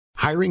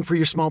Hiring for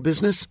your small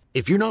business?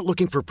 If you're not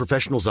looking for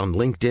professionals on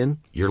LinkedIn,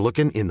 you're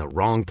looking in the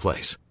wrong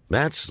place.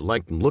 That's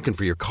like looking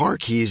for your car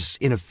keys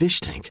in a fish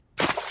tank.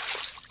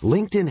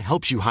 LinkedIn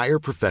helps you hire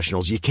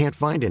professionals you can't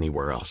find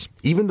anywhere else,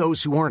 even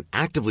those who aren't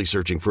actively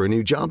searching for a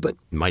new job but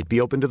might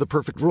be open to the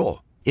perfect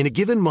role. In a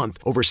given month,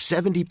 over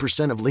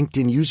 70% of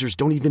LinkedIn users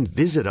don't even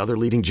visit other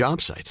leading job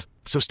sites.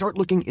 So start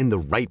looking in the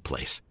right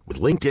place.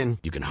 With LinkedIn,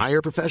 you can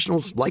hire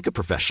professionals like a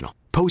professional.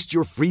 Post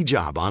your free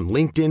job on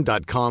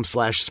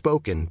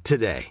linkedin.com/spoken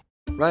today.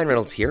 Ryan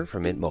Reynolds here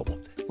from Mint Mobile.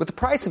 With the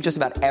price of just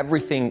about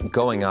everything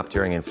going up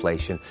during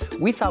inflation,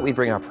 we thought we'd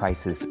bring our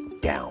prices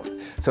down.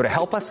 So to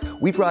help us,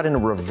 we brought in a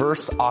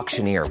reverse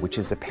auctioneer, which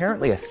is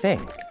apparently a thing.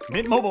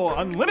 Mint Mobile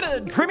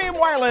Unlimited Premium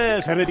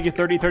Wireless. How to get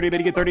 30, 30, bit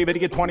to get 30, bit to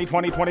get 20,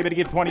 20, 20, bit to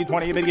get 20,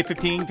 20, bit to get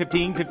 15,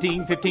 15,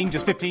 15, 15,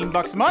 just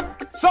 $15 a month?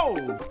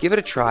 Sold! Give it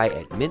a try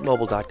at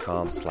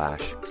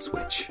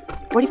mintmobile.com/switch.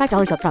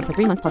 $45 up front for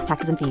 3 months plus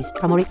taxes and fees.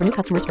 Promo rate for new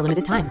customers for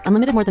limited time.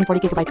 Unlimited more than 40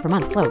 gigabytes per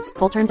month. Slows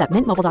full terms at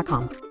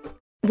mintmobile.com.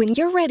 When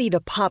you're ready to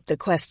pop the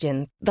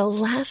question, the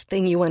last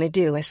thing you want to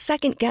do is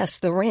second-guess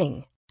the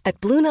ring. At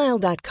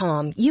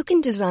BlueNile.com, you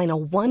can design a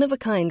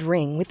one-of-a-kind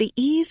ring with the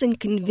ease and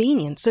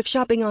convenience of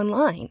shopping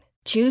online.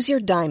 Choose your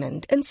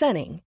diamond and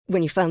setting.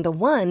 When you find the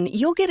one,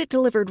 you'll get it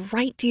delivered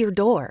right to your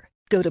door.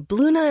 Go to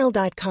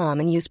BlueNile.com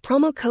and use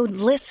promo code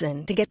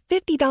LISTEN to get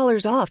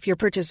 $50 off your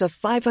purchase of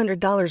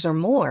 $500 or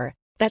more.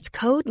 That's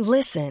code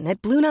LISTEN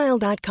at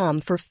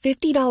BlueNile.com for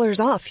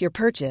 $50 off your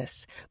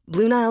purchase.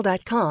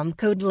 BlueNile.com,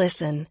 code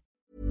LISTEN.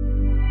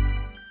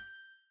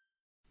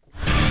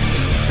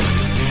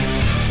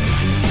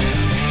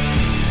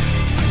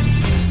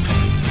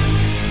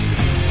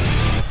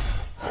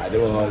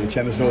 Det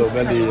kjennes så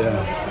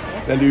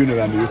veldig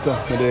unødvendig ut da.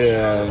 Men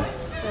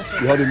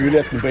vi hadde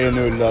muligheten på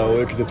 1-0 og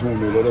øke til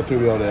 2-0, og da tror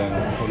vi hadde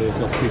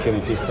snart spiket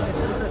den siste.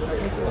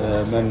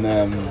 Men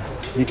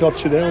vi klarte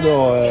ikke det, og da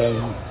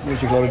vi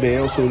ikke klare det,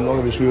 og så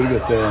lager vi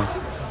slurvete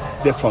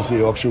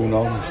defensive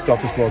aksjoner,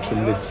 straffespark som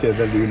ser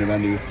veldig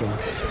unødvendig ut.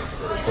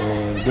 Og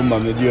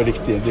dommerne gjør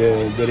riktig, det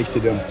er riktig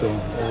dømt,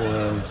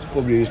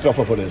 og blir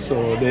straffet for det, så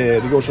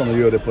det går sånn å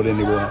gjøre det på det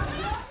nivået.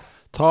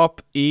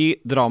 Tap i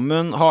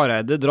Drammen.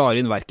 Hareide drar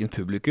inn hverken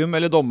publikum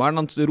eller dommeren.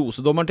 Han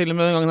roser dommeren til og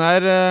med den gangen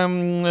her,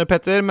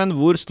 Petter. Men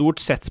hvor stort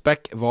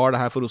setback var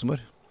det her for Rosenborg?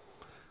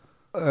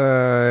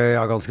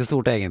 Ja, ganske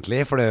stort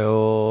egentlig. For det er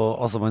jo,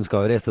 altså man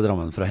skal jo reise til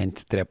Drammen for å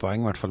hente 3 poeng,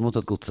 i hvert fall mot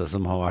et godset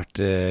som har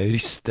vært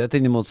rystet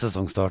inn mot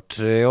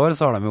sesongstart i år.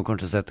 Så har de jo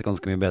kanskje sett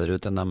ganske mye bedre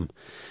ut enn de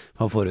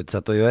har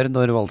forutsett å gjøre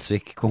når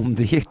Valsvik kom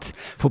dit.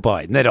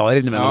 Fotballen er rar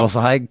innimellom,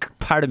 altså her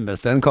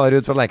pælmes det en kar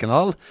ut fra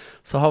Lerkendal,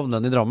 så havner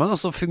han i Drammen, og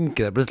så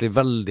funker det plutselig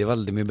veldig,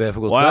 veldig mye bedre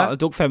for godset. Ja,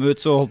 det tok 5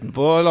 minutter, så holdt han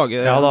på å lage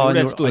ja, da, han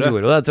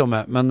gjorde jo det til og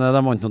med, men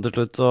de vant noe til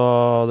slutt, og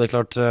det er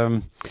klart,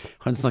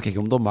 han snakker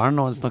ikke om dommeren,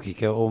 og han snakker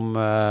ikke om,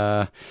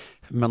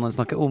 men han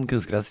snakker om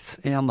kunstgress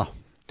igjen da.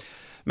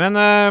 Men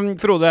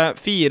Frode,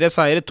 4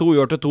 seire, 2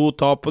 uavgjorte, 2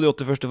 tap på de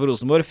 8 første for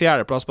Rosenborg,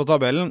 4. plass på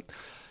tabellen.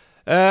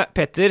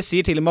 Petter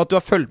sier til og med at du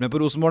har følt med på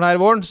Rosenborg her i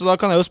våren, så da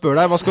kan jeg jo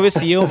spørre deg, hva skal vi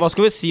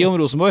si om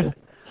Rosenborg?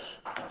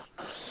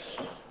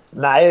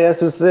 Nei,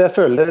 jeg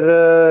føler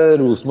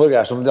Rosenborg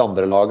er som de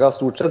andre lagene,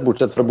 stort sett,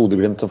 bortsett fra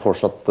Bodø/Glimt som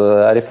fortsatt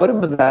er i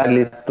form, men det er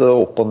litt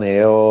opp og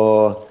ned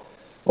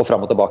og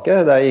frem og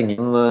tilbake. Det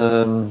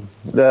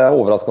er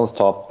overraskende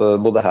tap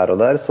både her og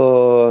der, så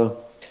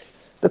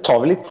det tar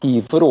vel litt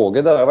tid for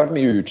Åge. Det har vært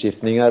mye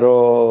utskiftninger,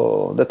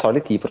 og det tar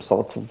litt tid for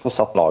å få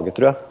satt laget,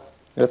 tror jeg,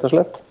 rett og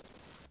slett.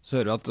 Så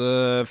hører vi at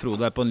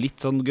Frode er på en litt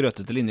sånn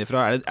grøtete linje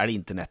fra, er det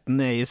internetten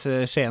i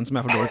Skien som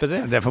er for dårlig,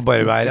 Petter? Det får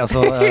bare være,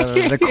 altså,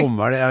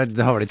 det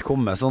har vel ikke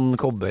kommet sånn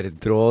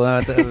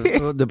kobbertråd,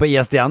 det er på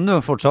ISDN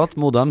jo fortsatt,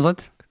 modem,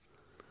 sant?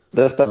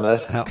 Det stemmer.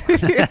 Ja.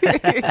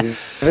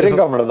 Det er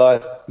gamle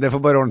der. Det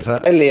får bare ordne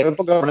seg. Jeg lever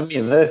på gamle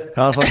minner.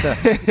 Ja, sant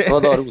det. Det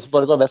var da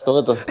Rosenborg var best,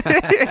 vet du.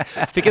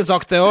 Fikk en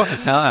sagt det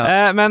også.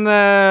 Ja. Men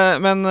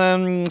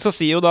så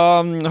sier jo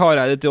da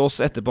Hareide til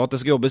oss etterpå at det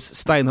skal jobbes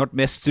steinhardt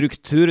med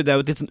struktur. Det er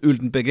jo et litt sånn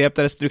ullent begrep,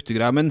 det er et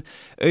strukturgreie, men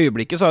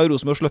øyeblikket så har jo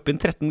Rosenborg sluppet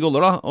inn 13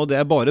 goller da, og det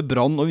er bare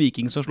Brann og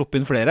Viking som sluppet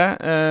inn flere.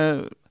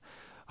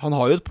 Han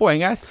har jo et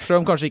poeng her, selv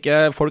om kanskje ikke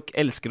folk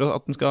elsker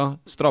at den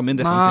skal stramme inn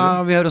defensiven.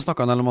 Nei, vi har jo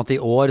snakket om at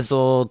i år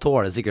så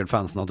tåler sikkert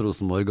fansen at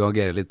Rosenborg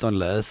agerer litt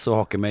annerledes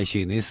og hakker mer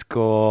kynisk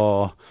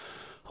og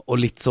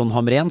litt sånn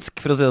hamrensk,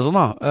 for å si det sånn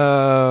da.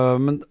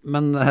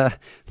 Men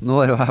nå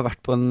har jo jeg vært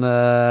på en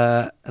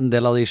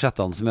del av de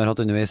chattene som jeg har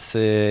hatt undervis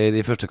i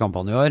de første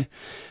kampene i år,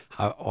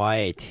 og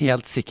jeg er ikke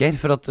helt sikker,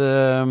 for at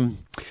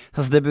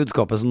altså det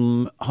budskapet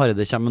som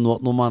Hareide kommer med nå,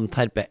 at nå må han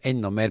terpe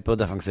enda mer på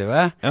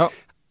defensivet. Ja.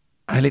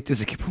 Jeg er litt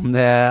usikker på om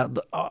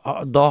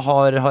da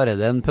har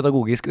Hareide en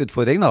pedagogisk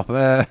utfordring da,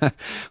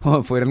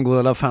 for en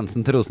god del av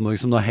fansen til Rosenborg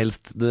som da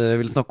helst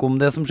vil snakke om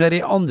det som skjer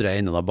i andre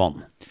enden av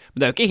banen. Men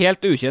det er jo ikke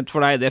helt ukjent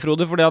for deg det,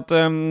 Frode, fordi at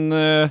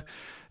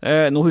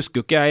nå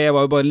husker jo ikke jeg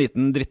var jo bare en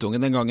liten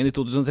drittunge den gangen i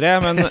 2003,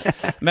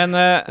 men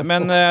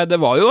det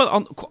var jo,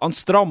 han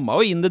strammet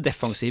jo inn det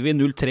defensive i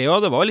 0-3,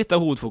 og det var litt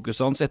av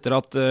hovedfokuset hans etter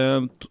at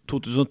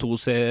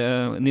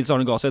Nils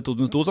Arne ga seg i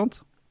 2002, sant?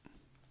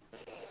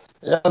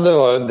 Ja, det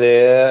var jo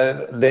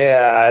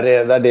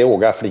det det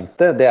Åge flink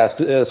til. Det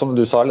som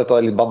du sa, litt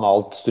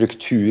banalt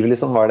struktur,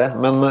 liksom, var det.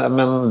 Men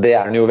det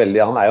han jo veldig,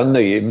 han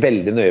jo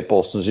veldig nøye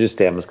på hvordan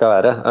systemet skal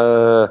være.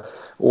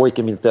 Og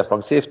ikke minst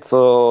defensivt.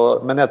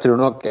 Men jeg tror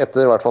nok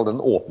etter i hvert fall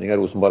den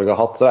åpningen Rosenborg har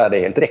hatt, så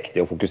det helt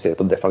riktig å fokusere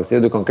på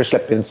defensivt. Du kan ikke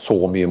slippe inn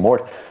så mye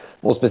mål.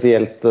 Og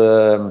spesielt,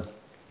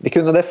 vi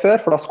kunne det før,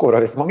 for da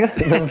skåret vi så mange.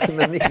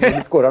 Men ikke når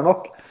vi skårer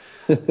nok.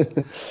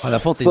 Han har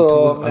fått inn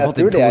to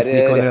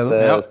stikk allerede.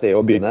 Rett sted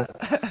å begynne.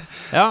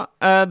 Ja,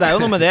 det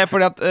jo noe med det,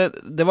 fordi at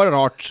det var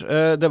rart.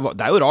 Det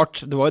jo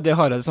rart. Det var jo det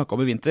Harald snakket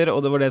om i vinter,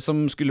 og det var det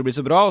som skulle bli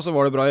så bra, og så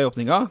var det bra i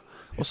åpninga.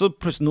 Og så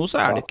plutselig nå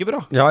så det ikke bra.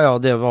 Ja,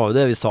 det var jo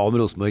det vi sa om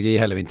Rosenborg i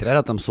hele vinter her,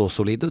 at de så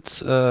solid ut.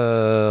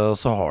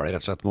 Så har det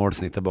rett og slett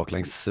målsnittet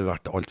baklengs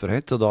vært alt for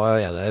høyt, og da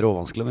det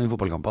råvanskelig med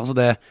fotballkamper. Så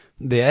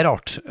det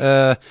rart.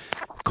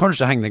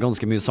 Kanskje henger det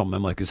ganske mye sammen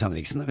med Markus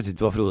Henriksen. Jeg vet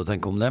ikke hva Frode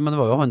tenker om det, men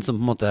det var jo han som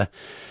på en måte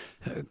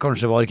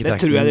kanskje var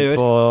arkitekten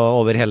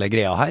over hele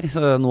greia her.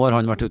 Så nå har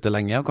han vært ute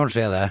lenge, og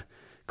kanskje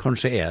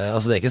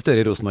altså det ikke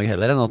større i Rosenborg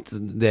heller enn at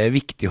det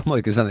viktig om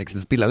Markus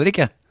Henriksen spiller eller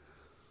ikke.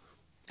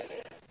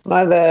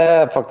 Nei,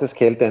 det faktisk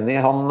helt enig.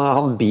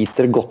 Han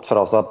biter godt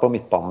fra seg på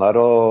midtbanen der,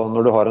 og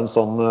når du har en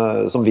sånn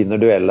som vinner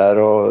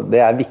dueller, og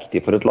det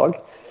viktig for et lag.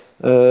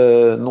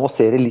 Nå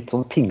ser det litt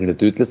sånn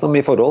pinglet ut liksom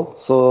i forhold,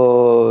 så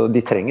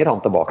de trenger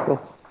han tilbake.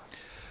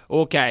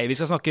 Ok, vi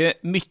skal snakke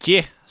mye,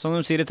 som de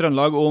sier i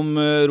Trøndelag, om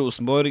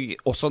Rosenborg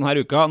også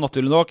denne uka,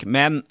 naturlig nok,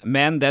 men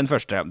den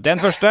første.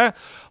 Den første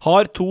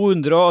har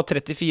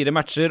 234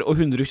 matcher og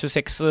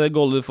 126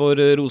 goller for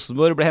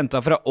Rosenborg, ble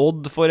hentet fra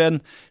Odd for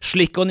en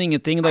slikk og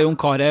ingenting da Jon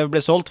Carew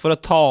ble solgt for å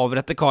ta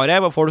over etter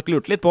Carew, og folk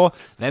lurte litt på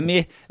hvem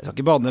i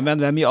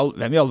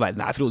all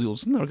verden Frode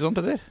Johnsen, det ikke sånn,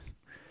 Petter?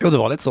 Jo, det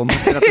var litt sånn,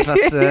 rett og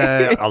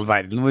slett, all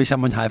verden, hvor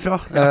kommer han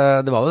herfra?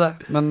 Det var jo det,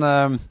 men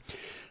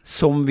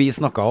som vi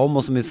snakket om,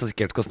 og som vi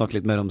sikkert skal snakke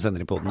litt mer om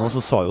senere i podden,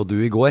 så sa jo du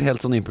i går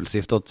helt sånn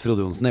impulsivt at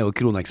Frode Johnsen jo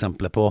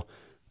kroneksemplet på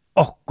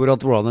akkurat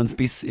hvordan en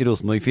spiss i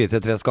Rosenborg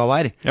 4-3 skal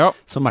være. Ja.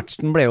 Så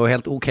matchen ble jo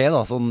helt ok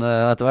da, sånn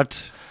etter hvert.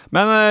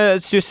 Men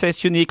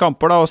 29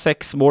 kamper da, og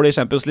 6 mål i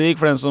Champions League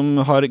for den som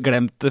har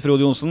glemt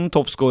Frode Johnsen,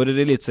 toppskårer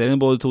i elitserien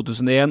både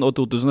 2001 og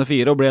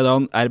 2004, og ble da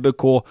en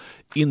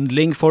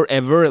RBK-yndling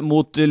forever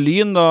mot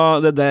Lyn,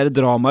 da det der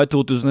dramaet i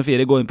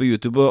 2004. Gå inn på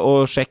YouTube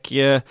og sjekk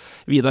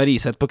Vidar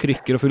Riseth på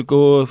krykker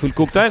og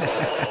fullkok der.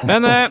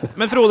 Men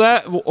Frode,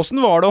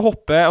 hvordan var det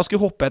å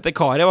skulle hoppe etter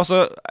Carew?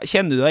 Altså,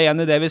 kjenner du deg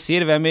igjen i det vi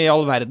sier? Hvem i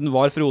all verden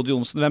var Frode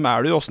Johnsen? Hvem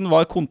du? Hvordan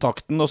var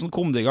kontakten? Hvordan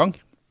kom det i gang?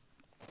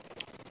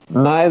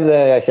 Nei,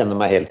 jeg kjenner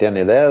meg helt igjen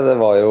i det. Det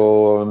var jo,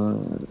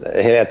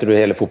 jeg tror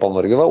hele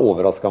fotball-Norge var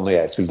overrasket når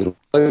jeg skulle dro.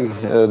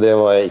 Det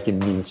var jeg ikke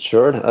minst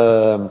selv.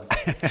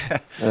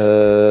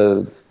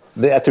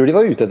 Jeg tror de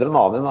var ute etter en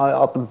annen,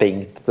 at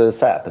Bengt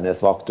Sæternes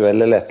var aktuell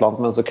eller et eller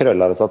annet, men så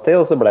krøllet det seg til,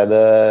 og så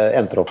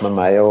endte opp med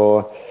meg.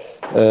 Og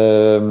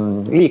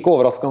like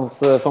overraskende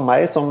for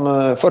meg som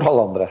for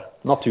alle andre,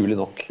 naturlig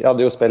nok. Jeg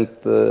hadde jo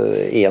spilt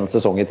 1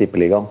 sesong i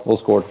Tippeligaen og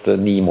skåret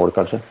 9 mål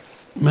kanskje.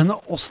 Men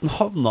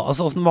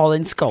hvordan var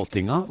den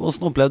scoutinga?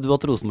 Hvordan opplevde du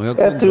at Rosenborg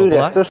Jeg tror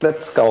rett og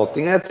slett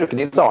scoutinga. Jeg tror ikke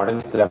Nils Arne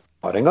visste hvem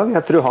var en gang.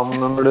 Jeg tror han,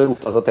 når det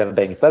rotet seg til en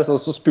benk der, så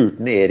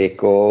spurte han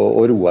Erik og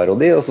Roar og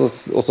de, og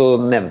så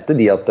nevnte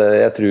de at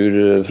jeg tror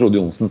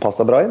Frode Johnsen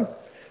passet bra inn.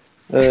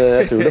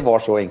 Jeg tror det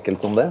var så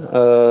enkelt som det.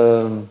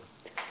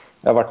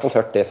 Jeg har i hvert fall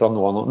hørt det fra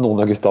noen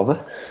av guttene.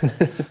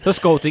 Så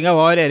scoutinga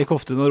var Erik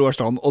Hoftun og Roar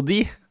Strand og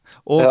de?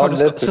 Og ja,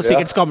 kanskje så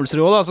sikkert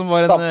Skammelsrud også da, som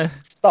var en...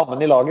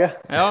 Stammen i laget.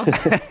 Ja.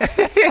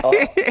 Ja.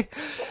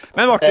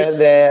 Men Martin...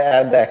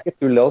 Det ikke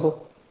tull det også.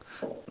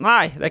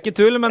 Nei, det ikke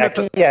tull, men...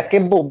 Jeg er ikke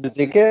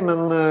bombesikker, men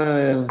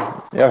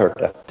jeg har hørt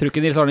det. Tror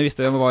ikke Nils Arne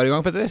visste hvem var i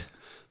gang, Petter?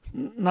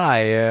 Nei,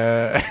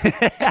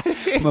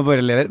 må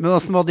bare leve. Men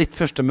hvordan var ditt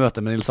første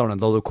møte med Nils Arne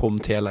da du kom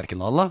til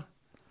Lerkendal da?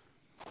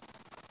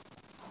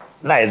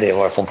 Nei, det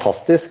var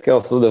fantastisk.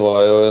 Altså, det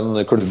var jo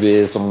en klubb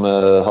som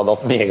hadde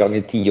hatt medgang i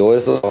 10 år,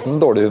 så det var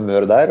en dårlig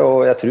humør der,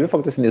 og jeg tror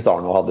faktisk Nils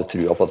Arne hadde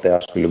trua på at det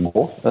her skulle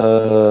gå.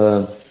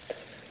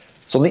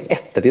 Sånn i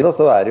ettertid da,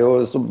 så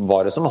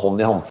var det som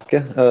hånd i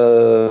handske.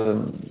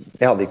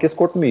 Jeg hadde ikke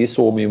skåret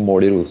så mye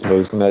mål i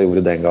Rosenborg som jeg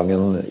gjorde den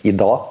gangen i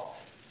dag,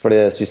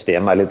 fordi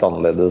systemet litt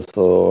annerledes,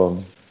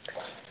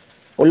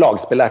 og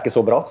lagspillet ikke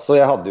så bra, så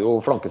jeg hadde jo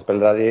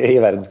flankespillere i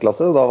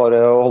verdensklasse, og da var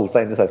det å holde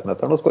seg inn i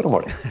 16-meteren og skåre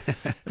mål.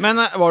 Men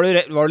var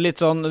du litt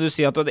sånn, du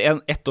sier at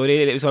ett år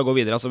vi skal gå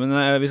videre, altså, men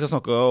vi skal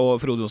snakke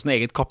om Frode Johnsen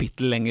eget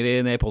kapittel lenger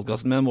ned i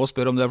podcasten, men jeg må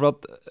spørre om det, for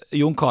at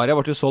Jon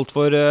Carew ble jo solgt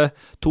for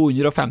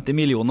 250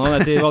 millioner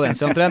ned til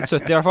Valencia omtrent,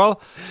 70 i hvert fall,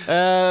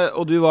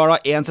 og du var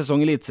da 1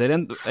 sesong i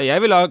elitserien. Jeg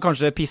ville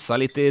kanskje pissa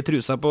litt i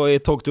trusa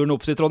i togturen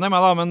opp til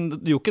Trondheim, men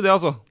du gjorde ikke det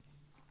altså?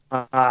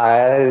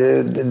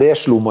 Nei, det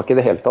slo meg ikke i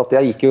det hele tatt.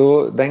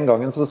 Den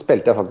gangen så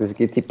spilte jeg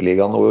faktisk i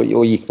Tippeligaen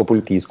og gikk på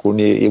politiskolen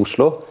i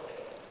Oslo.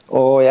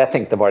 Og jeg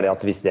tenkte bare det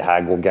at hvis det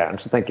her går gærent,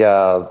 så tenker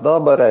jeg, da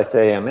bare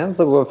reiser jeg hjem igjen,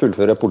 så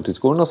fullfører jeg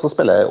politiskolen, og så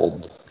spiller jeg i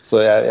Odd.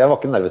 Så jeg var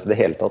ikke nervøs i det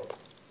hele tatt.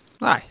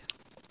 Nei.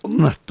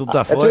 Nettopp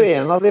derfor. Jeg tror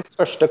en av de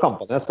første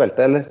kampene jeg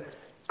spilte, eller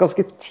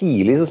ganske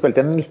tidlig så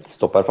spilte jeg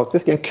midtstopper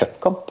faktisk, I en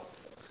cupkamp.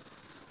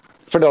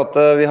 Fordi at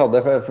vi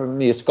hadde for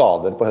mye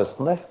skader på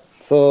høsten der.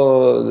 Så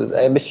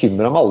jeg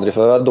bekymret meg aldri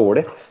for å være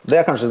dårlig.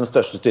 Det kanskje den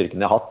største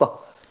styrken jeg har hatt da.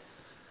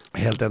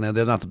 Helt enig,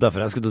 det nettopp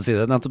derfor jeg skulle til å si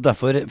det. Nettopp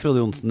derfor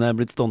Frode Johnsen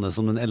blitt stående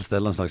som den eldste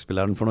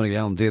landslagsspilleren for Norge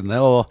gjennom tidene,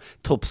 og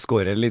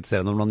toppskårer i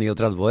Eliteserien når han var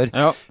 39 år.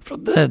 Ja. For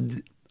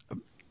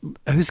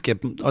jeg husker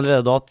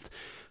allerede da at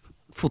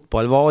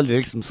fotball var aldri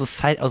liksom så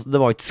altså det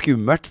var ikke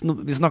skummelt.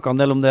 Vi snakket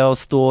en del om det å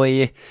stå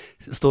i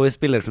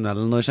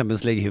spillertunnelen når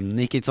Champions League-hymnen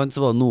gikk, ikke sant?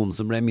 Så var det noen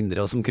som ble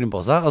mindre og som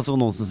krympet seg. Altså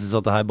noen som syntes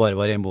at det her bare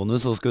var en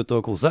bonus og skulle ut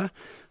og kose.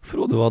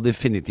 Frode var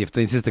definitivt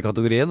den siste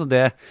kategorien, og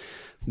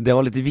det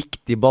var litt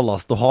viktig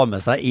ballast å ha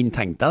med seg inn,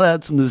 tenkte jeg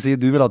det. Som du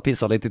sier, du ville ha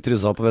pisset litt I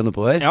trusa på veien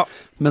oppover,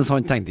 mens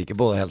han tenkte ikke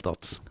på det helt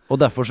tatt.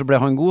 Og derfor så ble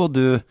han god, og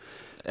du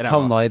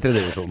havna I 3.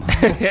 divisjon.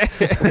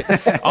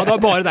 Ja, det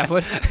var bare derfor.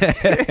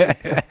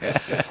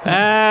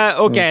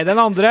 Ok, den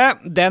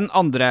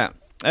andre.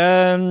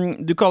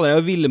 Du kaller deg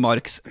jo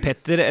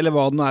Villmarks-Petter, eller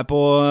hva den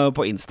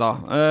på Insta.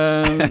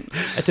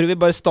 Jeg tror vi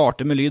bare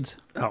starter med lyd.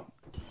 Ja.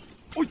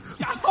 Oi,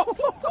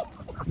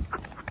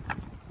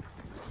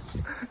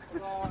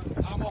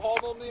 jeg må ha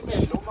noen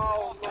imellom meg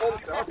og holde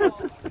seg.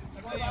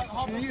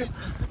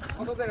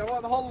 Altså, dere var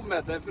en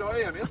halvmeter fra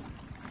øyet mitt.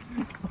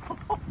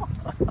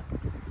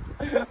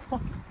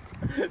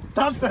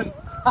 Tampen!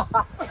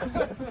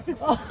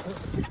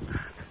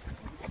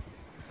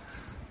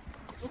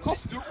 Så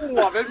kaster du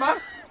over meg.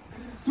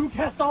 Du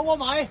kastet over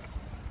meg.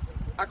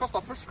 Jeg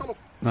kastet først, Karlo.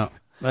 Ja.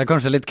 Det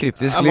kanskje litt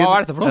kryptisk lyd.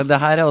 Hva det for noe?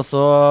 Det her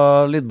også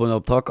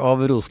lydbåndopptak av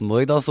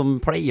Rosenborg da, som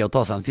pleier å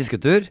ta seg en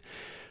fisketur,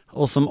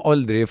 og som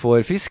aldri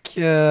får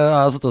fisk. Jeg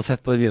har satt og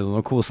sett på videoen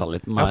og koset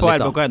litt med på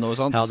RBK.no,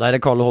 sant? Ja, der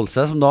Carlo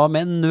Holse, som da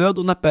med nød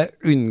og neppe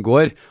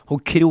unngår å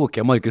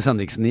kroke Markus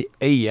Henriksen I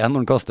øyet når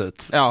han kaster ut.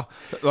 Ja,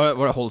 var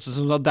det Holse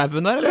som sa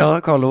daven der, eller?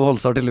 Ja, Carlo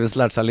Holse har tydeligvis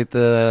lært seg litt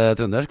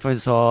trøndersk, for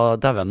han sa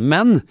daven.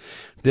 Men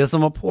det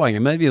som var poenget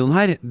med videoen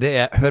her, det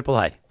hør på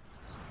det her.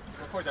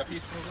 Så får jeg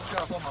fisk, og så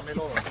skal jeg få meg med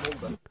låven til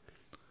Molde.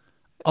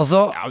 Altså,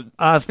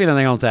 jeg spiller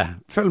den en gang til.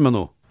 Følg med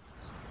nå.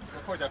 Så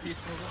får jeg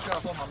fisk, og så skal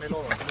jeg få meg med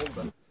låven til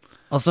Molde.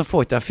 Altså,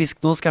 får ikke jeg fisk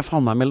nå, skal jeg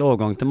faen meg melde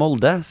overgang til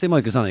Molde, sier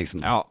Markus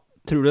Henriksen. Ja,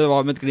 tror du det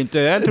var med et glimt I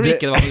øyet, eller tror du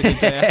ikke det var med et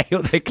glimt I øyet? Jo,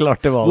 det klart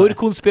det var Hvor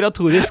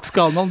konspiratorisk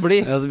skal man bli?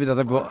 Ja, så begynte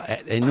jeg på,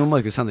 enn om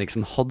Markus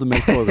Henriksen hadde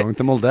meldt overgang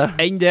til Molde?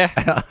 Enn det.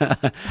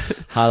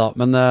 Neida,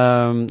 men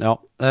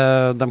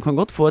de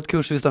kan godt få et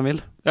kurs hvis de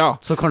vil. Ja.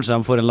 Så kanskje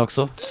de får en laks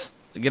også.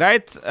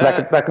 Greit. Det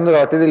er ikke noe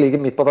rart de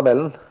ligger midt på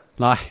tabellen.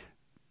 Nei.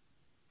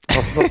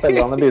 Når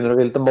spillerne begynner å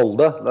ville til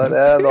Molde, da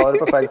er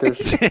det på feil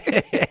kurs.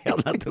 Ja,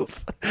 nettopp.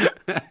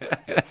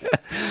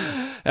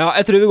 Ja,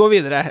 jeg tror vi går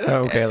videre. Ja,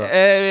 ok da.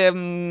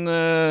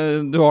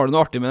 Du har det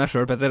noe artig med deg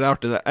selv, Petter. Det er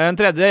artig det. En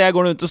tredje, jeg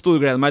går ut og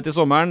storgleder meg til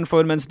sommeren,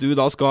 for mens du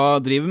da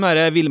skal drive med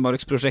det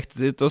Villmarksprosjektet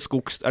ditt, og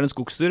er det en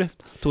skogstur?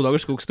 2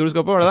 dagers skogstur du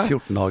skal på, var det det?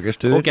 14 dagers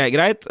tur. Ok,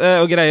 greit.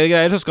 Og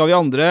greier, så skal vi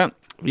andre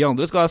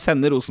skal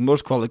sende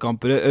Rosenborgs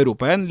kvalikkamper I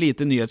Europa igjen.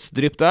 Lite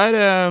nyhetsdrypp der.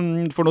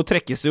 For nå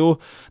trekkes jo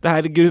det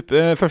her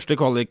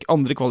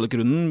andre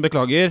kvalikrunden,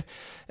 beklager,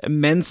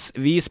 mens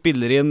vi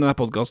spiller inn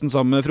podcasten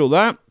sammen med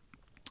Frode.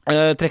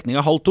 Trekning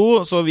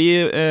 1:30, så vi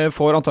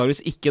får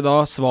antageligvis ikke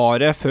da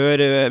svaret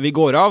før vi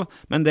går av,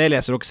 men det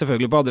leser dere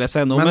selvfølgelig på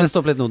adressa ennå. Men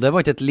stopp litt nå, det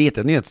var ikke et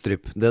lite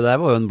nyhetsdrypp. Det der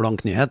var jo en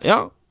blank nyhet.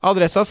 Ja,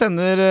 adressa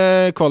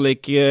sender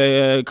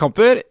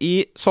kvalikkamper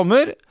I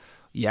sommer.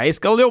 Jeg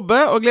skal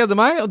jobbe og glede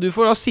meg, og du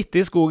får da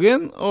sitte I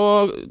skogen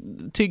og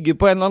tygge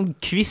på en eller annen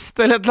kvist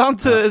eller et eller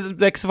annet. Ja.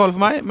 Det ikke så farlig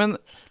for meg, men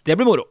det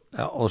blir moro.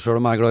 Ja, og selv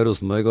om jeg glad I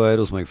Rosenborg og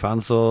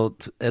Rosenborg-fan, så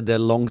det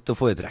langt å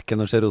foretrekke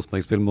når ser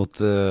Rosenborg spille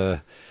mot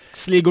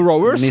Sligo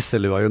Rovers.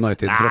 Nisselua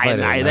United fra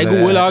Færøyene. Nei, det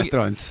gode lag.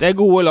 Det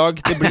gode lag,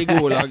 det blir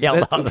gode lag. Ja,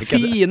 det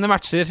fine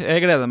matcher,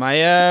 jeg gleder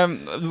meg.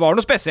 Var det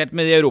noe spesielt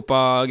med de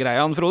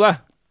Europa-greiene, Frode?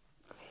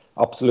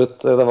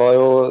 Absolutt, det var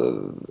jo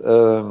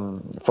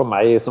for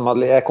meg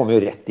jeg kom jo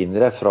rett inn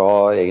I det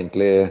fra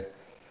egentlig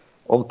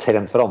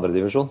omtrent fra andre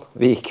divisjon.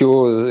 Jeg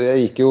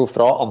gikk jo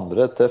fra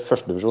andre til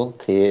første divisjon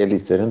til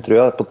Eliteserien, tror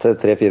jeg, på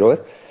 3-4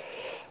 år.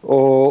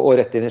 Og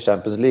rett inn I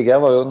Champions League.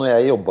 Når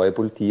jeg jobbet I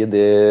politiet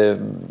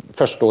det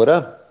første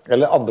året,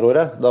 eller andre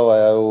året, da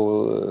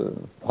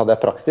hadde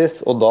jeg praksis,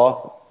 og da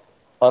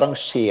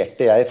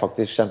arrangerte jeg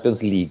faktisk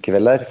Champions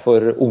League-kvelder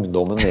for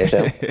ungdommen I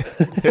Skien.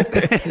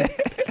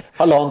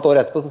 Halvannet år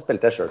etterpå så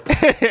spilte jeg selv.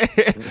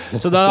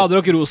 Så da hadde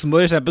dere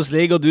Rosenborg I Champions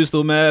League, og du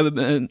stod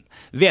med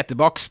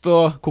hvetebakst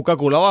og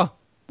Coca-Cola da?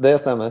 Det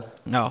stemmer.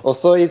 Ja. Og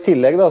så I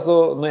tillegg da,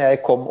 så når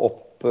jeg kom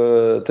opp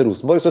til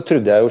Rosenborg, så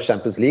trodde jeg jo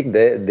Champions League,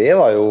 det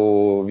var jo,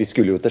 vi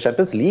skulle jo til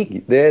Champions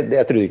League.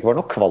 Jeg trodde ikke det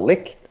var noe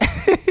kvalik.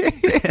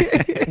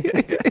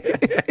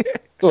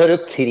 Så var det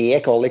jo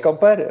 3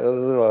 kvalikkamper.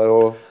 Det var jo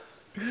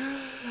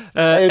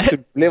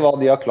utrolig hva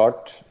de har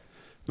klart.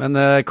 Men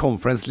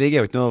Conference League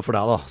jo ikke noe for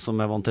deg da, som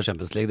vant til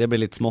Champions League. Det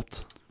blir litt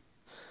smått.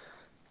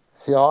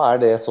 Ja,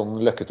 det sånn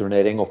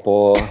løkketurnering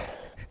oppå...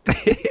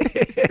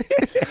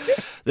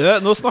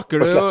 Nå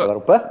snakker du jo...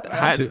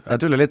 Jeg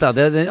tuller litt,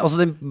 det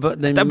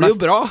blir jo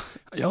bra.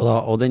 Ja da,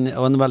 og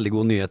en veldig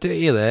god nyhet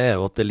i det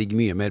jo at det ligger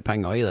mye mer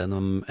penger i det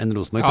enn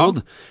Rosenborg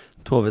trodde.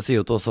 Tove sier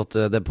jo til oss at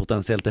det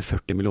potensielt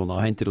 40 millioner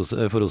å hente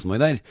for Rosenborg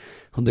der.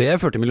 Og det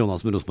 40 millioner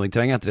som Rosenborg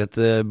trenger etter et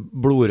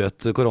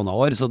blodrødt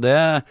koronaår, så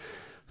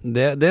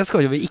det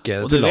skal jo vi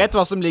ikke tulle. Og du vet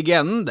hva som ligger i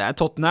enden? Det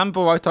Tottenham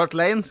på White Hart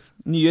Lane.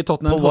 Nye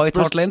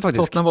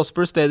Tottenham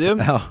Hotspur Stadium.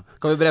 Ja.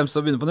 Kan vi bremse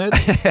og begynne på nytt?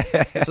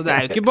 Så det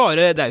jo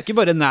ikke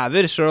bare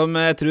never, selv om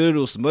jeg tror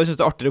Rosenborg synes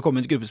det artigere å komme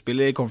inn i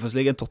gruppespill i Conference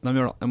League enn Tottenham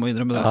gjør da. Jeg må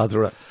innrømme det. Ja, jeg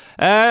tror det.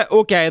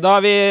 Ok, da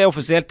vi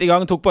offisielt i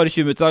gang, tok bare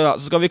 20 minutter da.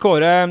 Så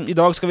i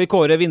dag skal vi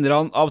kåre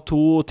vinnerne av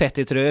 2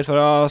 Tetti-trøyer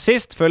fra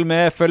sist. Følg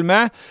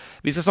med.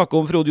 Vi skal snakke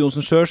om Frode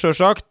Johnsen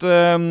selvsagt.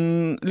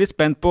 Litt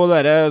spent på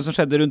det som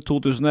skjedde rundt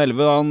 2011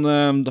 da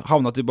han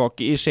havnet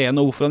tilbake i Skien,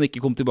 og hvorfor han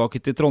ikke kom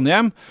tilbake til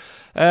Trondheim.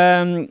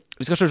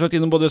 Vi skal selvsagt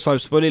innom både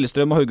Sarpsborg,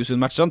 Lillestrøm og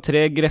Haugesund-matchene.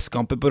 3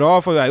 gresskamper på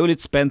rad, for vi jo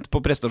litt spent på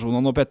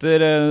prestasjonene nå,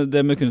 Petter.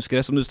 Det med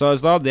kunstgress som du sa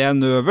i stad, det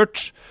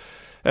nøvert.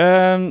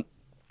 Men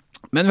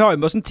vi har jo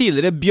med oss en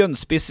tidligere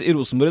bjønnspiss i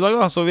Rosenborg i dag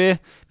da, så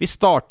vi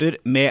starter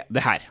med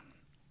det her.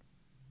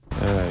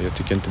 Jag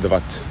tycker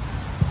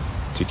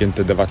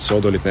inte det varit så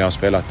dåligt när jag har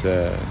spelat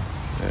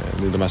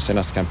nu de här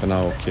senaste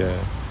kamperna och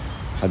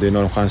hade ju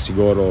någon chans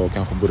igår och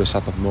kanske borde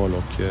satt något mål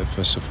och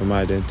för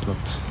mig det inte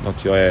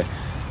något jag är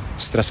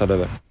stressad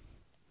över.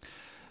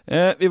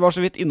 Vi var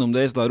så vidt innom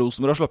det i stedet.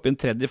 Rosenborg har slått inn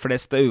tredje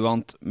flest, det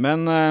uvant.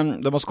 Men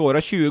de har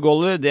skåret 20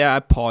 goller,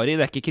 det pari,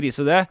 det ikke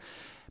krise det.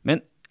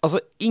 Men altså,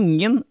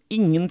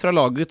 ingen fra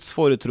lagets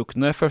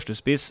foretrukne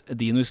førstespiss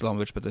Dino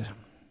Islamovic, Petter.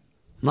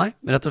 Nei,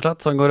 rett og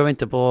slett. Han går og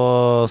venter på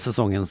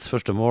sesongens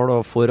første mål,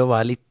 og for å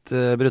være litt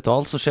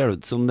brutal, så ser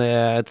det ut som det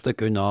et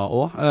stykke unna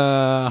også.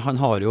 Han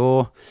har jo,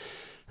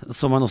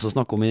 som han også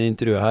snakker om i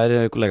intervjuet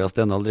her, kollega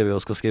Stendal driver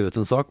og skal skrive ut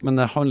en sak, men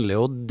det handler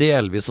jo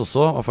delvis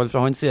også, i hvert fall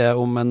fra hans side,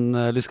 om en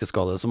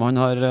lyskeskade som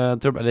han har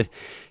eller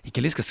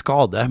ikke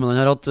lyskeskade, men han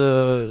har hatt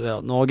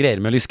noe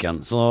greier med lysken,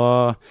 så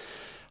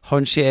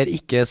han ser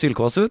ikke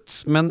sylkvass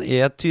ut, men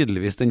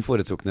tydeligvis den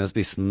foretrukne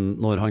spissen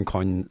når han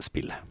kan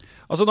spille.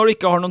 Altså når du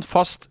ikke har noen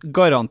fast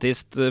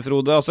garantist,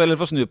 Frode, eller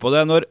for å snu på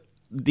det, når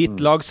ditt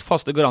lags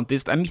faste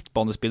garantist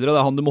midtbanespiller, og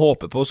det han du må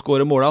håpe på å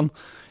skåre målene,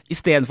 i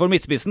stedet for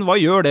midtspissen, hva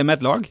gjør det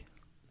med et lag?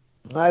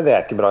 Nei, det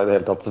ikke bra i det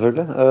hele tatt,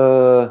 selvfølgelig.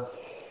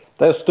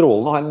 Det jo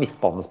strålende å ha en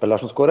midtbanespiller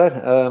som skårer,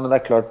 men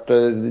det klart,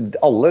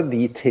 alle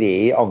de 3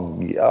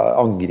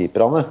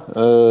 angriperne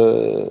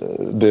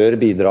bør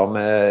bidra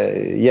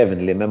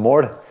jevnlig med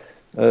mål.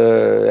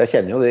 Jeg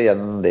kjenner jo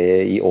igjen det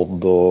i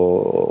Odd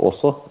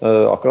også,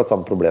 akkurat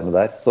samme problemet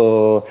der.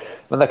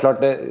 Men det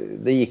klart,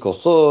 det gikk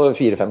også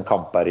 4-5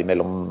 kamper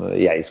imellom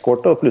jeg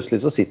skårte, og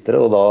plutselig så sitter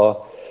det, og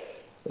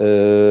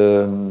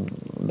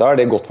da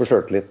det godt for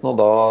selvtilliten, og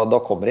da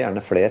kommer det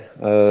gjerne flere.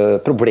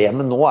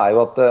 Problemet nå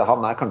jo at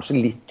han kanskje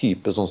litt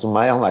type sånn som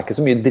meg. Han ikke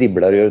så mye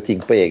dribler og gjør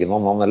ting på egen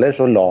hånd, han heller,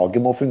 så laget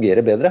må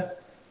fungere bedre.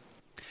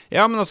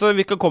 Ja, men altså,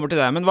 vi kommer til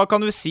det, men hva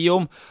kan du si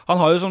om, han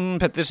har jo som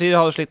Petter sier,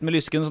 har slitt med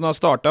lysken, så han har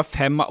startet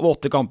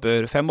 5-8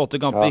 kamper,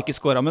 ikke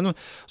skåret, men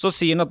så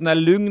sier han at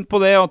han lugn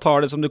på det, og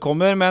tar det som det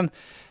kommer, men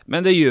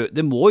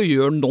det må jo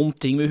gjøre noen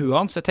ting med huet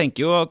hans. Jeg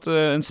tenker jo at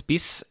en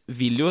spiss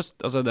vil jo,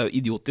 altså det jo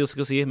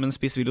idiotisk å si, men en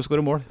spiss vil jo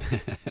skåre mål.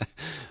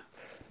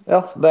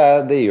 Ja,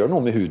 det gjør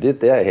noe med huet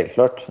ditt, det helt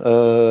klart.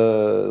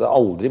 Det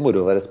aldri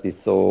moro å være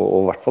spiss,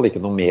 og i hvert fall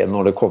ikke noe med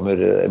når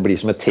det blir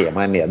som et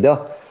tema i media.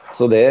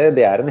 Så det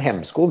en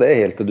hemsko, det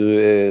helt til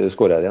du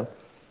skårer igjen.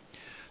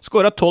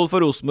 Skåret 12 for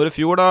Rosenborg i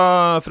fjor da,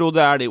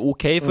 Frode, det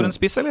ok for en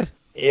spiss, eller?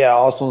 Ja,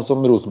 sånn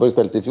som Rosenborg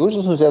spilte i fjor,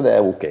 så synes jeg det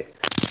ok.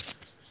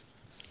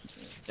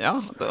 Ja,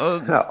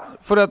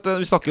 for at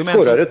vi snakker jo med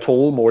skårer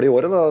 12 mål i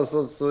året da,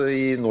 så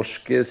i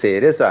norsk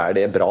serie så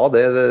det bra.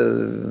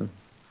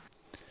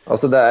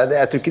 Altså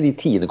jeg tror ikke de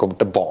tidene kommer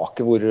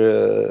tilbake hvor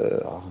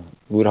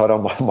har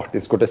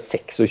Martin skåret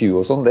 26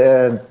 og sånn.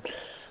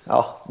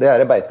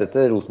 Det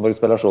beitete. Rosenborg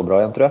spiller så bra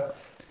igjen, tror jeg.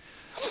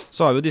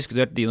 Så har vi jo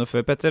diskutert Dino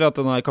før, Petter, at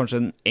han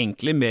kanskje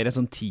egentlig mer en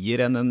sånn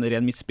tier enn en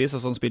ren midtspiss.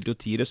 Altså han spilte jo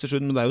 10 i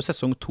Østersund, men det jo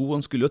sesong 2.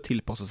 Han skulle jo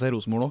tilpasse seg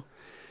Rosenborg nå.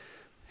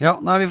 Ja,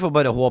 nei, vi får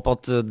bare håpe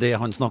at det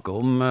han snakker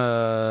om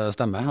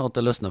stemmer, at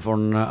det løsner for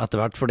han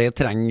etter hvert, for det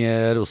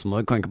trenger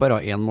Rosenborg. Kan ikke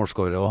bare ha 1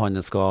 målskårer, og han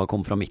skal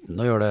komme fra midten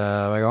og gjøre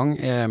det hver gang.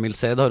 Emil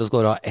Seid har jo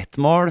skåret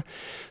 1 mål,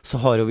 så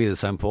har jo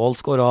Widesheim Pål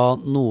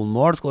skåret noen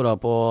mål,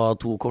 skåret på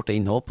 2 korte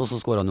innhopp, og så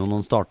skåret han jo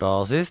noen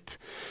starter sist.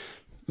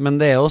 Men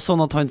det jo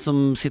sånn at han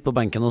som sitter på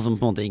benken, og som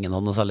på en måte ingen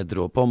hadde noe særlig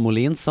tro på,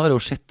 Molins har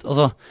jo sett,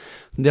 altså,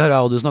 det har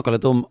jeg og du snakket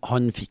litt om,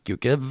 han fikk jo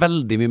ikke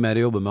veldig mye mer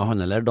å jobbe med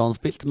han eller da han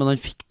spilte, men han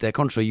fikk det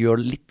kanskje å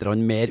gjøre litt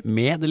mer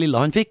med det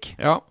lille han fikk.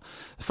 Ja,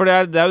 for det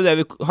jo det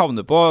vi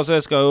havner på, altså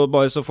jeg skal jo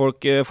bare så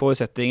folk får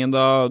settingen,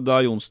 da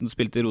Johnsen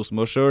spilte i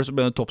Rosenborg selv, så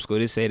ble han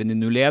toppskårer i serien i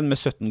 0-1 med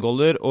 17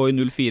 goller, og i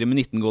 0-4 med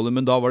 19 goller,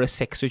 men da var det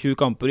 26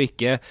 kamper,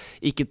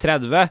 ikke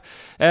 30.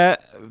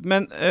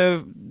 Men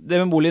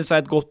det med Molins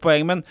et godt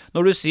poeng, men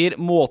når du sier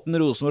måten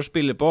Rosenborg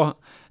spiller på,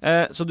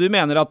 så du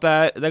mener at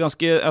det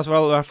ganske, altså,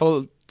 i hvert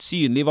fall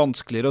synlig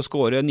vanskeligere å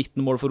skåre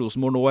 19 mål for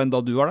Rosenborg nå enn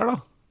da du var der, da?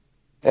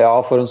 Ja,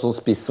 for en sånn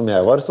spiss som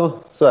jeg var, så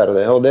det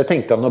det. Og det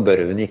tenkte jeg når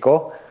Børven gikk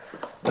også.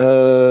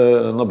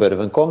 Når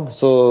Børven kom,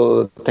 så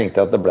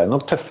tenkte jeg at det ble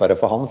nok tøffere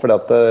for han, fordi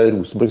at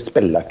Rosenborg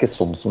spiller ikke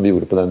sånn som de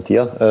gjorde på den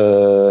tida.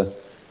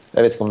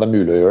 Jeg vet ikke om det er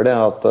mulig å gjøre det,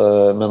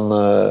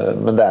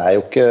 men det er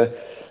jo ikke...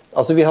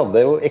 Altså, vi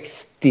hadde jo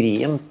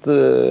ekstremt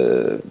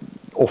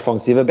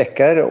offensive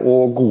bekker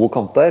og gode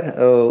kanter,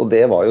 og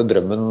det var jo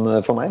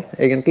drømmen for meg,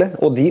 egentlig.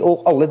 Og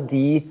alle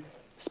de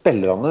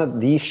spillerne,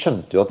 de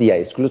skjønte jo at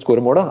jeg skulle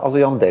skåre målet.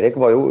 Altså, Jan Derek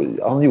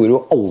han gjorde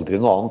jo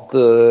aldri noe annet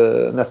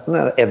nesten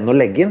enn å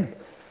legge inn.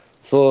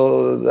 Så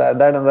det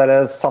er den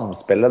der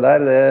samspillet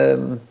der,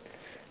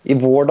 i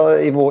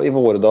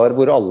våre dager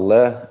hvor alle,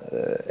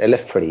 eller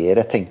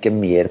flere, tenker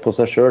mer på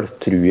seg selv,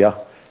 tror jeg,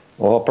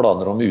 og har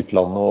planer om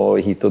utland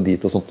og hit og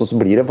dit og sånt, og så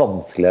blir det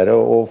vanskeligere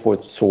å få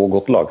et så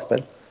godt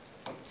lagspill.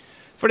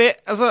 Fordi,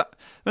 altså,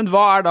 men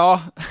hva da?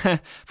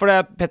 For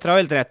Petter har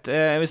helt rett.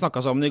 Vi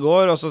snakket sammen i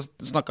går, og så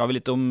snakket vi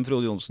litt om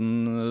Frode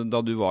Johnsen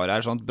da du var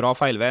her. Sånn, bra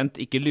feilvendt,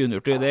 ikke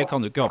lynhurtig, det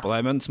kan du ikke ha på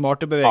deg, men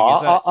smart å bevege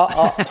seg.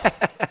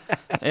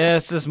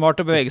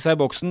 Smart å bevege seg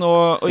i boksen,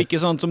 og ikke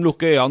sånn som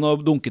lukker øynene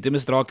og dunker til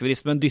med strak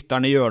vrist, men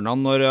dytter den i hjørnene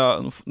når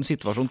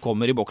situasjonen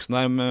kommer i boksen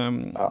der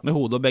med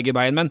hodet og begge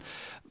bein. Men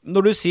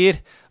når du sier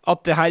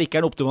at det her ikke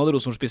er den optimale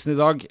Rosenborg-spissen i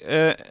dag,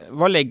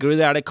 hva legger du i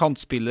det? Er det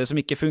kantspillet som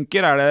ikke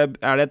funker? Er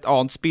det et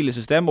annet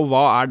spillesystem? Og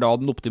hva er da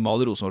den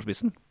optimale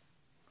Rosenborg-spissen?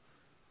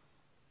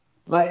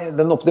 Nei,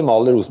 den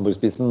optimale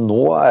Rosenborg-spissen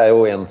nå er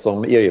jo en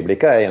som i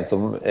øyeblikket er en som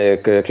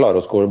klarer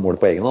å skåre mål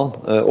på egen hånd.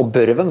 Og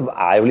Børven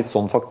er jo litt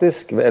sånn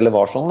faktisk, eller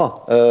var sånn da.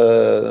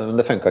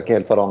 Det funket ikke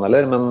helt for han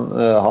heller, men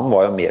han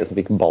var jo mer som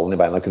fikk ballen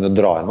i beina og kunne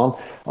dra inn han.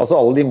 Altså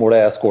alle de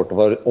målene jeg skårte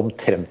var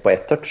omtrent på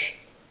ett touch.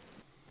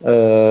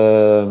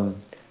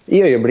 I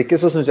øyeblikket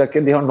så synes jeg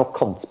ikke de har nok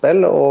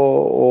kantspill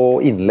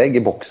og innlegg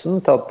i boksen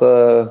til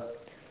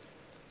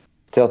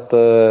at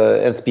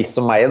en spiss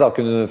som meg da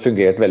kunne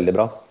fungert veldig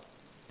bra.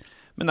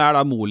 Men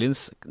da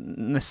Molins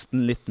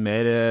nesten litt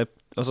mer,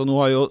 altså nå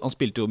han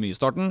spilte jo mye i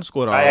starten,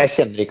 skåret... Nei, jeg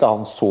kjenner ikke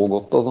han så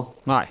godt altså.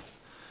 Nei.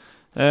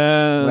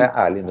 Må jeg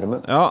ærlig innrømme.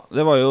 Ja,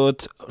 det var jo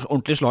et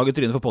ordentlig slag i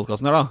trynet for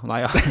podcasten her da. Nei,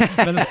 ja.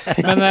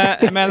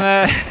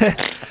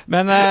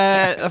 Men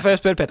for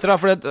jeg spør Petter da,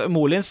 for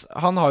Molins,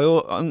 han har jo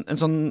en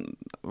sånn,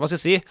 hva skal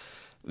jeg si,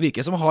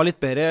 virker som har litt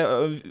bedre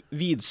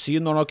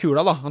vidsyn når han har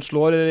kula da. Han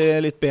slår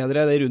litt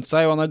bedre rundt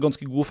seg, og han er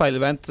ganske god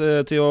feilvendt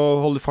til å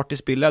holde fart i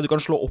spillet. Du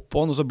kan slå opp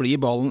på han, og så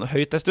blir ballen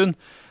høyt en stund.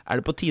 Er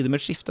det på tide med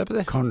et skifte,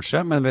 Petter?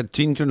 Kanskje, men ved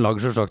tynt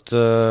grunnlag selvsagt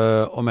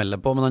å melde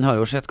på, men han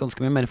har jo sett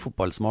ganske mye mer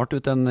fotballsmart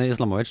ut enn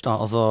Islamovic da,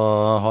 altså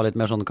ha litt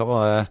mer sånn, hva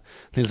var det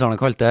Nils Arne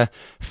kalte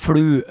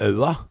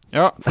fluøya?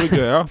 Ja,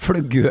 fluguøya.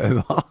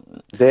 Fluguøya.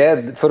 Det,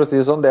 for å si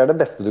det sånn, det er det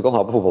beste du kan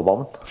ha på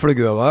fotballbanen.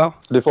 Fluguøya, ja.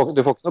 Du får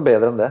ikke noe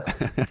bedre enn det.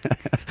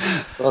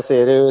 Da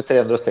ser det jo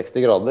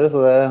 360 grader, så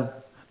det...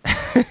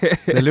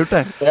 Det er lurt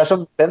det. Det er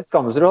som Bent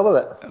Skammelsrud hadde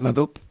det.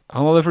 Nettopp.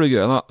 Han hadde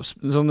flugøen da.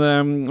 Sånn,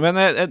 men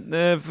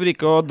for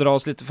ikke å dra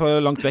oss litt for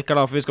langt vekk her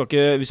da, for vi skal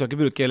ikke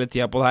bruke hele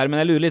tiden på det her,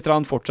 men jeg lurer litt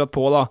fortsatt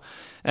på da.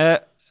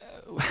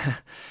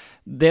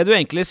 Det du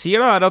egentlig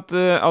sier da,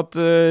 at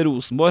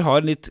Rosenborg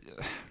har litt...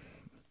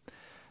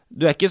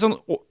 Du er ikke sånn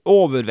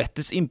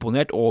overvettes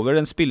imponert over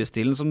den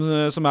spillestilen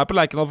som er på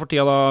Lerkendal for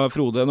tida da,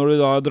 Frode, når du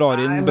da drar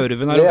inn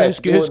Børven her.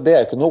 Det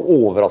er ikke noe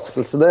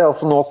overraskelse det.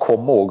 Altså, nå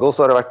kom Åge, og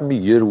så har det vært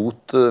mye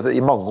rot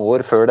i mange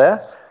år før det.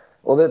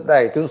 Og det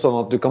er ikke sånn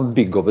at du kan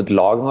bygge opp et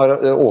lag.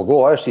 Åge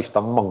har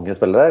skiftet mange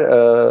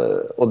spillere,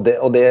 og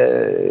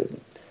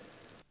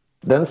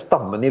den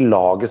stammen i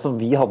laget som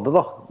vi hadde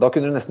da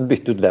kunne du nesten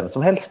bytte ut hvem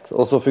som helst,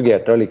 og så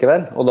fungerte det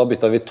likevel. Og da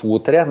byttet vi 2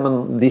 og 3,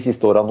 men de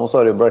siste årene nå så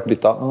har det jo blitt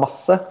byttet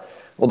masse.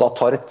 Og da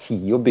tar det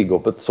tid å bygge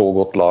opp et så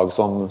godt lag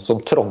som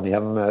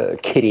Trondheim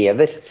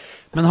krever.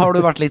 Men har du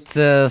vært litt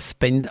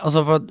spent?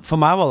 Altså for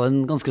meg var det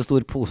en ganske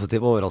stor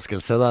positiv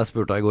overraskelse da jeg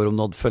spurte deg i går om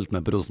du hadde følt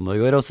med på Rosenborg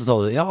i går, og så sa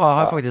du, ja, jeg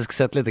har faktisk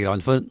sett litt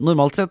grann, for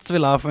normalt sett så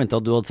ville jeg forventet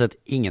at du hadde sett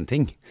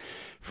ingenting.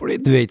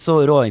 Fordi du er ikke så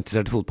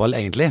råinteressert i fotball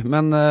egentlig,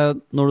 men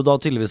når du da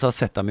tydeligvis har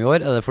sett dem i år,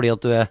 er det fordi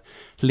at du er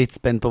litt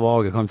spent på hva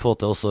Åge kan få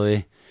til også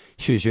i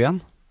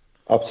 2021?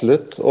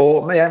 Absolutt,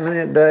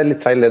 men det er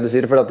litt feil det du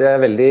sier, for at jeg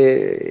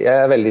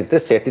er veldig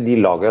interessert i de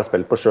lagene jeg har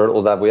spilt på selv,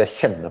 og der hvor jeg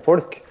kjenner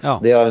folk. Ja.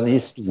 Det har en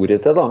historie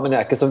til da, men jeg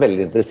er ikke så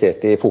veldig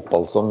interessert i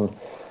fotball som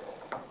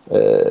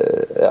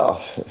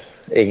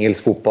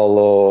engelsk fotball,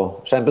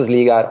 og Champions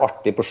League er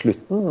artig på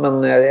slutten,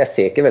 men jeg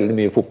ser ikke veldig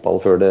mye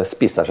fotball før det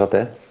spisser seg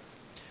til.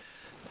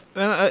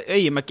 Men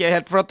jeg gir meg ikke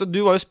helt, for at du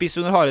var jo spiss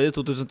under Hareide i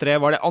 2003,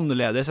 var det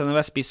annerledes enn å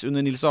være spiss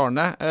under Nils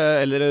Arne,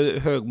 eller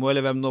Høgmo,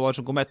 eller hvem det var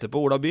som kom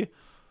etterpå, Ola By?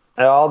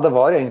 Ja, det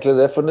var egentlig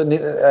det, for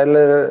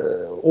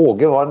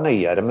Åge var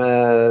nøyere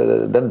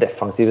med den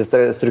defensive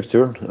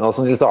strukturen.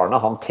 Altså Nils Arne,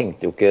 han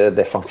tenkte jo ikke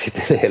defensivt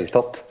i det hele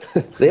tatt.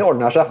 Det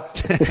ordner seg.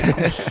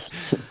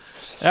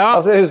 Ja.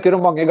 Altså jeg husker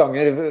mange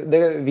ganger,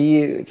 vi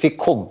fikk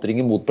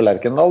kontring imot på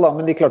Lerkendal,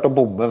 men de klarte å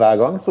bomme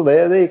hver gang, så det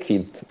gikk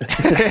fint.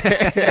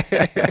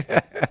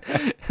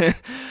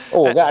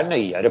 Åge er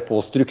nøyere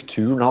på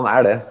strukturen, han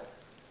er det.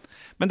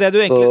 Men det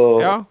du egentlig...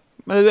 Ja.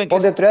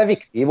 Og det tror jeg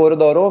viktig I våre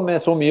dager også,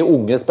 med så mye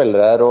unge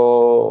spillere her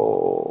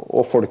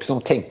og folk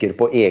som tenker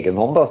på egen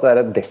hånd, da, så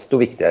det desto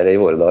viktigere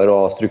I våre dager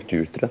å ha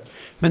struktur til det.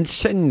 Men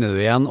kjenner du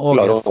igjen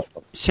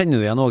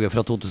Åge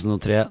fra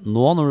 2003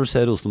 nå, når du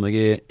ser Rosenborg I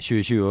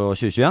 2020 og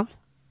 2021?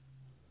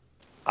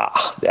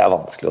 Det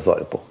vanskelig å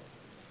svare på.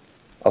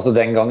 Altså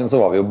den gangen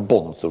så var vi jo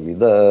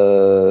båndsolide.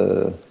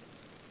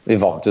 Vi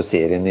vant jo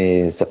serien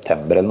I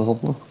september eller noe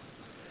sånt.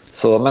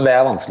 Så, men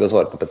det vanskelig å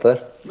svare på,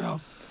 Petter.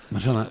 Ja,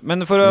 skjønner jeg.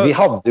 Men vi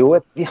hadde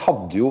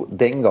jo,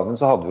 den gangen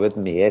så hadde vi jo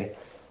et mer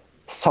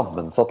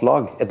sammensatt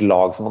lag. Et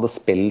lag som hadde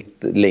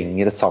spilt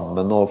lengre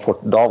sammen, og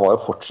da var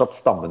jo fortsatt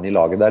stammen I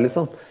laget der,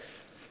 liksom.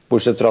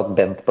 Bortsett fra at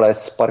Bent ble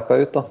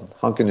sparket ut, da.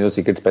 Han kunne jo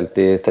sikkert spilt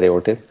I 3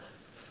 år til.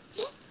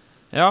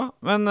 Ja,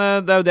 men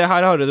det jo det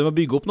her har du med å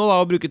bygge opp nå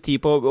da, og bruke tid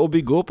på å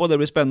bygge opp, og det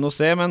blir spennende å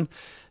se, men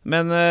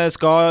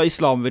skal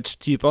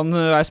Islamovic-typene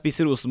være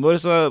spiss I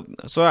Rosenborg, så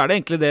det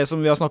egentlig det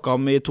som vi har snakket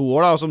om I 2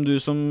 år da, som du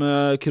som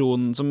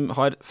Kron, som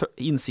har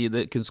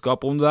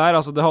innsidekunnskap om det der,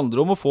 altså det handler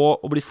om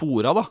å bli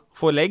foret da,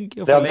 få legg.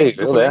 Det blir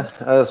jo det,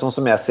 sånn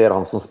som jeg ser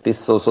han som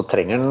spiss, så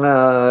trenger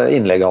han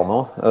innlegg han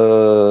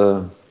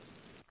også.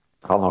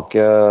 Han har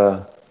ikke...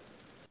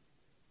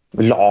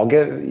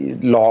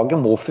 Laget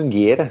må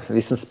fungere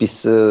hvis en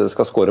spiss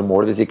skal skåre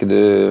mål, hvis ikke du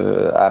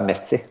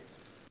Messi.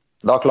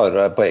 Da klarer du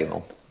det på egen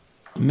hånd.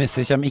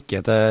 Messi kommer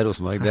ikke til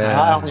Rosenborg. Nei,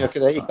 han gjør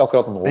ikke det, ikke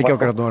akkurat nå. Ikke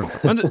akkurat nå.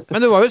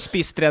 Men du var jo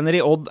spisstrener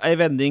I Odd, en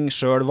vending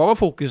selv. Hva var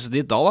fokuset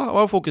ditt da? Hva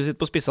var fokuset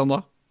ditt på spissene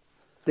da?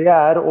 Det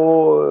å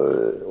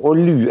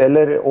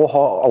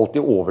ha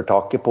alltid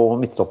overtaket på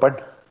midtstopperen.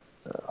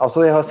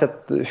 Altså, jeg har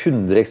sett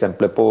 100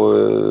 eksempler på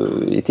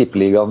I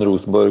tippeligaen,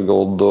 Rosenborg,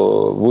 Odd,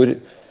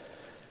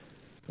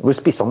 hvor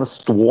spissene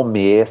står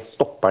med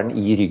stopperen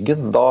I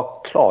ryggen. Da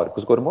klarer du ikke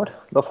å skåre mål.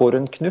 Da får du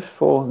en knuff,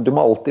 og du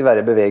må alltid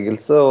være I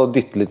bevegelse og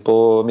dytte litt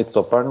på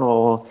midtstopperen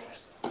og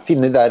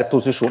finne der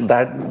posisjon.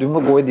 Du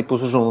må gå I de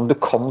posisjonene du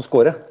kan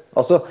skåre.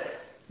 Altså,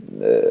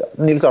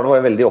 Nils Arne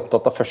var veldig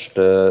opptatt av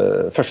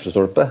første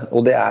stolpe,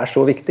 og det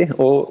så viktig.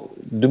 Og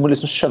du må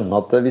liksom skjønne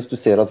at hvis du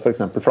ser at for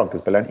eksempel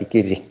flankespilleren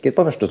ikke rekker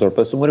på første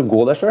stolpe, så må du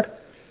gå der selv.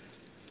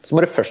 Så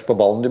må du først på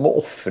ballen. Du må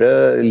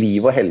offre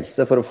liv og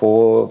helse for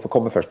å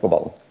komme først på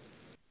ballen.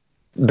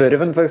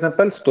 Børven for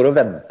eksempel står og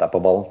venter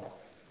på ballen.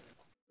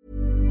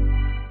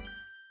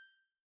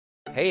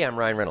 Hey, I'm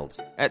Ryan Reynolds.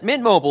 At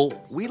Mint Mobile,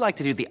 we like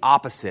to do the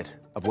opposite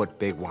of what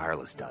Big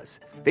Wireless does.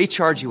 They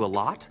charge you a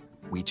lot,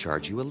 we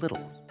charge you a little.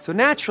 So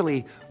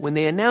naturally, when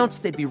they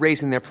announced they'd be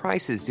raising their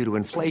prices due to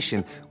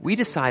inflation, we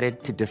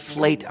decided to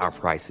deflate our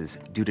prices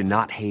due to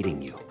not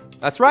hating you.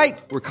 That's right.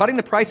 We're cutting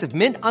the price of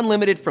Mint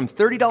Unlimited from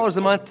 $30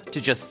 a month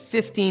to just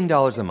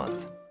 $15 a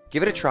month.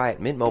 Give it a try at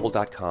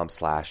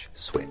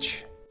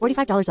mintmobile.com/switch.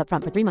 $45 up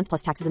front for 3 months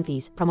plus taxes and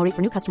fees. Promo rate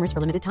for new customers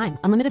for limited time.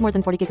 Unlimited more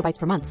than 40 gigabytes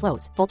per month.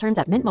 Slows full terms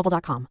at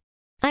mintmobile.com.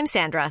 I'm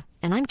Sandra,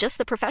 and I'm just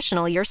the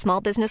professional your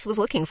small business was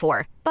looking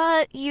for.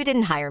 But you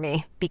didn't hire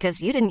me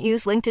because you didn't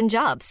use LinkedIn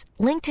Jobs.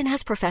 LinkedIn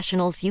has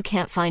professionals you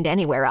can't find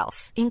anywhere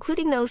else,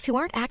 including those who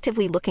aren't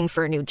actively looking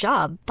for a new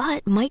job,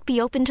 but might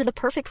be open to the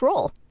perfect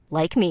role,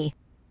 like me.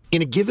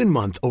 In a given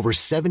month, over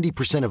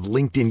 70% of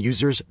LinkedIn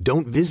users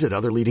don't visit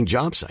other leading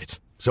job sites.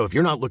 So if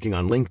you're not looking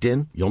on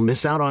LinkedIn, you'll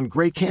miss out on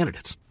great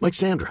candidates like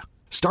Sandra.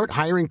 Start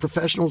hiring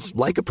professionals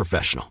like a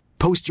professional.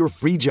 Post your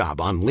free job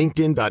on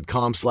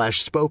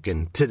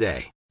linkedin.com/spoken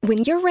today. When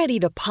you're ready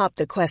to pop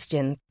the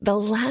question, the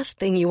last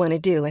thing you want to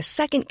do is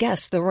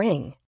second-guess the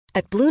ring.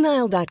 At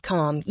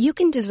BlueNile.com, you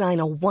can design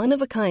a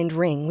one-of-a-kind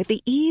ring with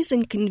the ease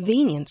and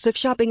convenience of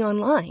shopping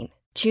online.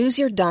 Choose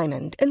your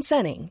diamond and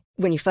setting.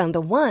 When you find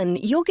the one,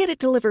 you'll get it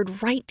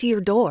delivered right to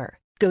your door.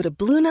 Go to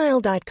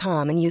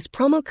BlueNile.com and use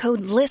promo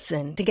code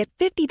LISTEN to get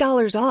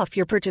 $50 off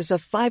your purchase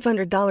of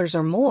 $500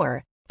 or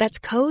more. That's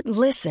code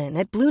LISTEN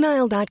at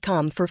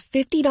BlueNile.com for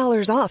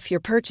 $50 off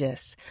your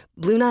purchase.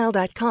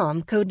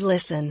 BlueNile.com, code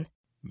LISTEN.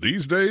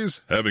 These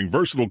days, having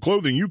versatile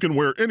clothing you can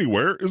wear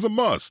anywhere is a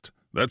must.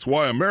 That's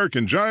why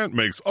American Giant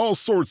makes all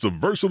sorts of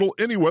versatile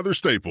any-weather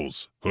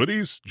staples.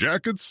 Hoodies,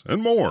 jackets,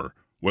 and more.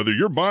 Whether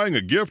you're buying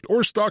a gift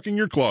or stocking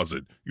your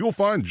closet, you'll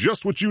find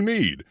just what you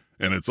need.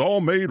 And it's all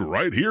made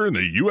right here in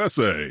the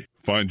USA.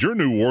 Find your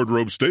new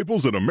wardrobe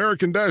staples at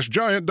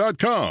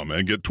american-giant.com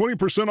and get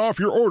 20% off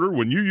your order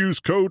when you use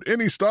code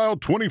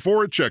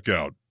ANYSTYLE24 at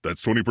checkout.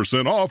 That's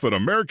 20% off at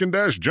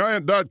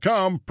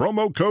american-giant.com,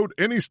 promo code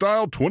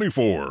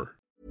ANYSTYLE24.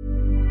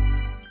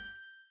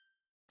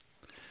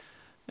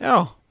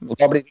 Ja. Og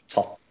da blir det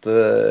tatt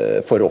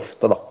for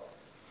ofte, da.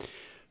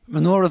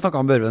 Men nå har du snakket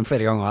om Børven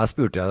flere ganger. Jeg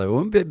spurte deg jo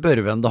om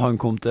Børven da han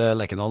kom til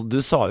Lerkendal. Du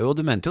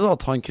mente jo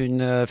at han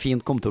kunne fint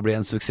komme til å bli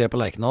en suksess på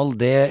Lerkendal.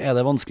 Det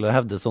det vanskelig å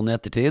hevde sånn i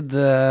ettertid.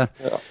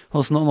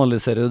 Hvordan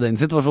analyserer du den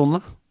situasjonen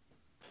da?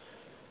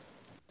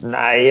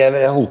 Nei,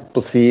 jeg holdt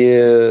på å si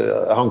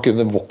han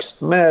kunne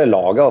vokst med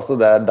laget. Altså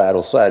der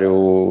også det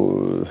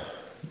jo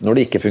når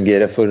det ikke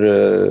fungerer for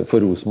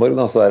Rosenborg,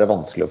 da, så det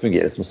vanskelig å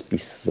fungere som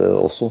spiss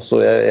også.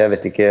 Så jeg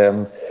vet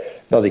ikke,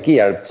 det hadde ikke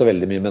hjulpet så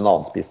veldig mye med en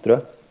annen spiss, tror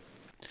jeg.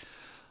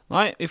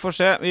 Nei, vi får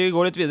se. Vi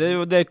går litt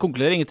videre. Det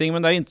konkluderer ingenting,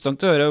 men det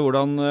interessant å høre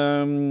hvordan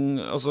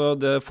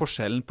det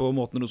forskjellen på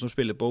måten Rosenborg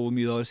spiller på, hvor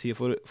mye det har å si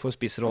for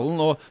spissrollen.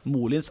 Og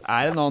Molins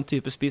en annen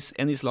type spiss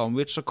enn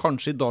Islamovic, så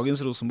kanskje i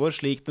dagens Rosenborg,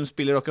 slik de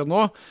spiller akkurat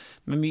nå,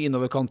 med mye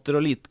innoverkanter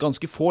og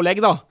ganske få legg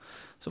da.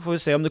 Så får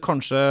vi se om det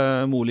kanskje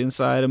Molins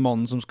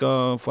mannen som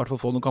skal få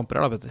noen kamper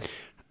her da, Petter.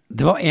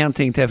 Det var en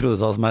ting til Frode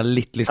sa som jeg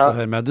litt lyst til å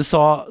høre med. Du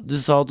sa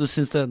at du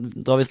synes det,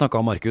 da vi snakket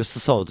om Markus,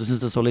 så sa du at du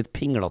synes det så litt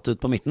pinglet ut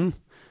på midten.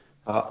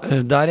 Ja.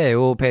 Der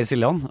jo Per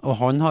Siljan, og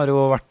han har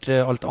jo vært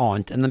alt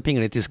annet enn en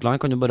pingle i Tyskland.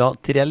 Kan du bare ha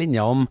 3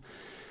 linjer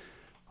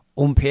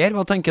om Per?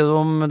 Hva tenker du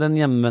om den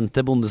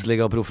hjemvendte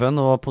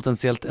Bundesliga-proffen og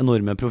potensielt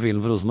enorme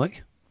profilen for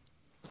Rosenborg?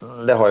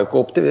 Det har jo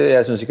ikke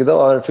jeg synes ikke det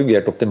har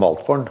fungert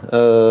optimalt for han.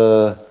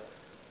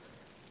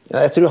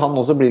 Jeg tror han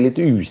også blir litt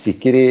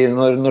usikker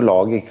når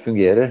laget ikke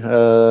fungerer.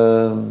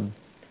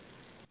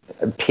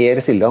 Per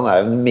Siljan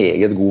jo en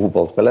meget god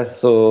fotballspiller,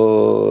 så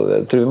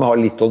jeg tror vi må ha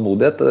litt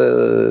tålmodighet,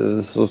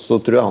 så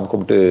tror jeg han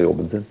kommer til å gjøre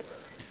jobben sin.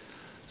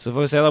 Så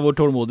får vi se da hvor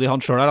tålmodig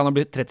han selv Han har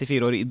blitt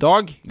 34 år i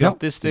dag.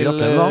 Grattis til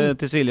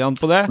Siljan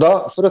på det. Da,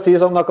 for å si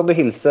sånn, da kan du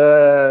hilse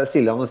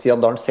Siljan og si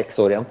at da han 6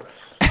 år igjen.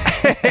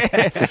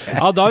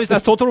 Ja, da hvis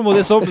det så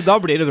tålmodig, så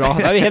da blir det bra.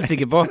 Det vi helt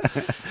sikre på.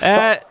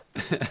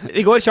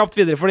 Vi går kjapt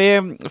videre,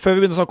 fordi før vi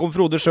begynner å snakke om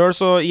Frode selv,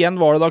 så igjen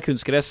var det da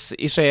kunstgress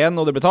i Skien,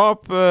 og det ble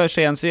tap.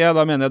 Skien sier jeg,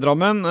 da mener jeg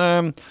Drammen.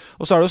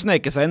 Og så det å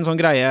sneke seg en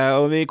sånn greie,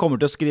 og vi kommer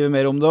til å skrive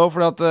mer om det også,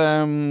 fordi at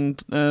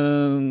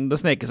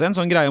det sneker seg en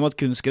sånn greie om at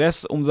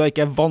kunstgress, om det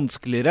ikke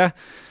vanskeligere,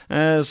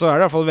 så det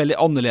i hvert fall veldig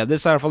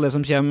annerledes. Det i hvert fall det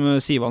som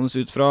kommer sivende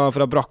ut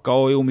fra brakka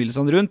og i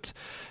omgivelsene rundt.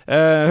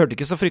 Hørte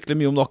ikke så fryktelig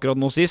mye om det akkurat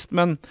nå sist,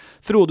 men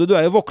Frode, du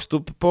jo vokst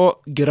opp på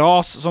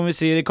gras, som vi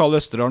sier i Karl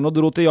Østerdalen, og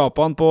dro til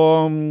Japan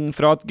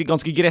fra et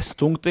ganske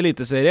gresstungt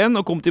eliteserien,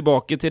 og kom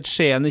tilbake til et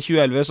Skien i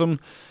 2011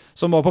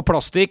 som var på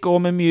plastikk, og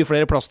med mye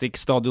flere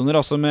plastikkstadioner,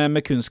 altså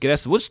med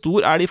kunstgress. Hvor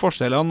stor de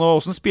forskjellene, og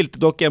hvordan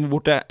spilte dere hjemme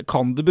borte?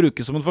 Kan det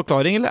brukes som en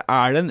forklaring, eller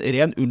det en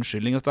ren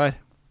unnskyldning dette her?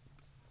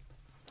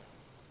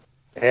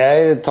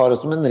 Jeg tar det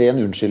som en ren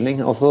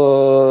unnskyldning. Altså,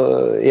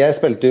 jeg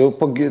spilte jo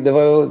på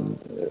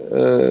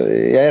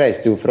jeg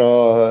reiste jo fra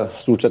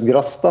stort sett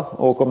grass da,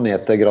 og kom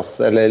ned til grass,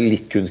 eller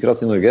litt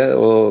kunstgrass i Norge,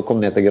 og kom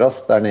ned til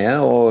grass der nede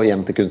og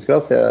hjem til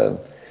kunstgrass. Jeg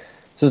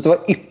synes det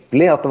var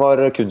ypperlig at det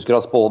var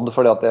kunstgrass på Odd,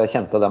 fordi at jeg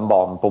kjente den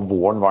banen på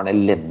våren var den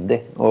elendig.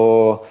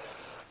 Og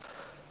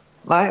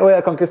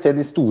jeg kan ikke se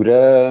de store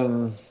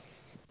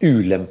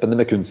ulempene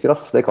med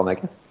kunstgrass, det kan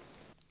jeg ikke.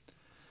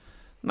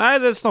 Nei,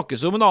 det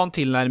snakkes om en annen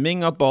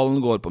tilnærming, at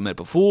ballen går mer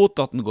på fot,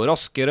 at den går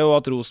raskere, og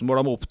at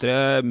Rosenborg må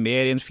opptre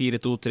mer i en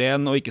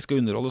 4-2-3 og ikke skal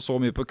underholde så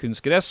mye på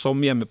kunstgress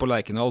som hjemme på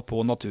Lerkendal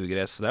på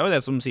naturgress. Det jo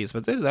det som sies,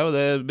 Petter. Det jo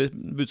det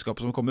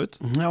budskapet som kom ut.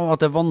 Ja, og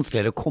at det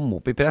vanskeligere å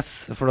komme opp i press,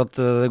 for at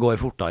det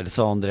går fortere,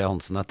 sa André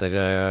Hansen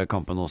etter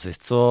kampen nå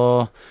sist. Så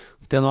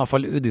det i hvert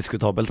fall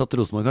udiskutabelt at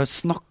Rosenborg har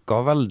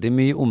snakket veldig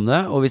mye om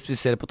det, og hvis vi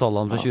ser på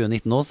tallene fra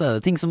 2019 nå, så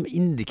det ting som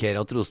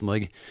indikerer at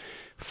Rosenborg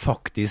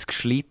faktisk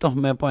sliter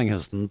med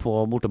poenghøsten på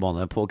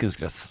bortebane på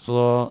kunstgress.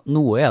 Så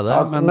noe det.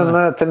 Ja,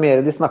 men til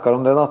mer de snakker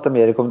om det da, til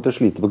mer de kommer til å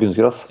slite på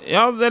kunstgress.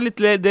 Ja, det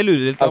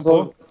lurer litt på.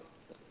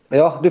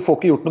 Ja, du får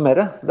ikke gjort noe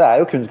mer. Det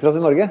jo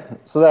kunstgress i Norge,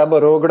 så det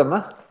bare å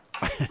glemme.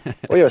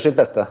 Og gjøre sitt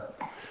beste.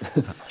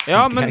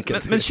 Ja, men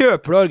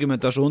kjøper du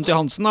argumentasjonen til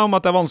Hansen da, om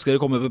at det vanskeligere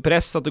å komme på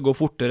press, at det går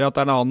fortere, at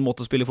det en annen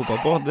måte å spille fotball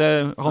på?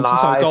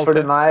 Hansen sa ikke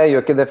alltid. Nei, jeg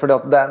gjør ikke det, for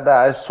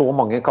det så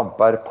mange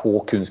kamper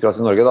på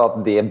kunstgress i Norge da, at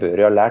det bør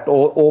jeg ha lært.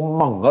 Og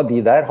mange av de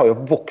der har jo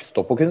vokst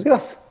opp på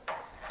kunstgress.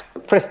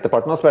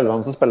 Flesteparten av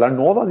spillerne som spiller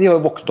nå, da, de har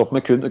jo vokst opp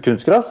med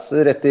kunstgress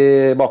rett i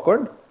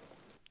bakgården.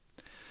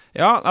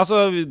 Ja,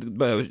 altså,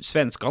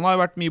 svenskene har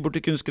vært mye borte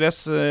i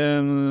kunstgress.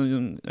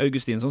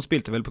 Augustinsson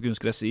spilte vel på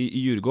kunstgress i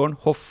Djurgården.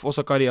 Hoff og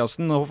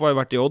Zakariasen. Hoff har jo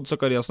vært i Odd,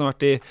 Zakariasen har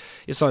vært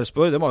i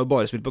Sarpsborg. De har jo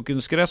bare spilt på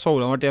kunstgress.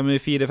 Hovland har vært hjemme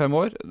i 4-5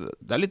 år.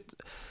 Det litt...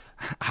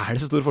 det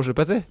så stor forskjell,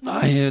 Petter?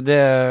 Nei,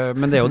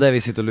 men det jo det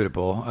vi sitter og lurer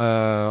på.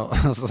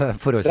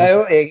 Det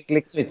jo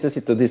egentlig ikke litt å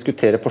sitte og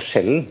diskutere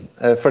forskjellen,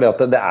 for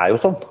det jo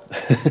sånn.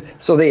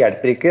 Så det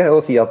hjelper ikke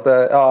å si at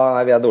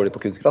nei, vi dårlige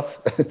på kunstgress.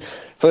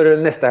 For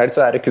neste helg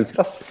så det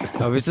kunstgress.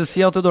 Ja, hvis du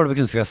sier at du dårlig på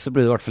kunstgress, så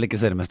blir du i hvert fall ikke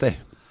seriemester.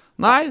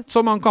 Nei,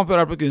 så mange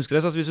kamper på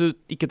kunstgress. Altså, hvis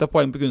du ikke tar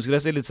poeng på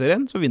kunstgress i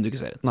eliteserien, så vinner du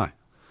ikke serien. Nei.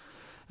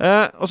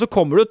 Og så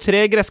kommer det jo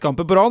 3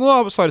 gresskamper på rad nå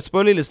da,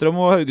 Sarpsborg, Lillestrøm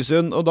og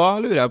Haugesund. Og da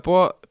lurer jeg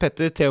på,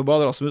 Petter,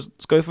 Theobald, Rasmus,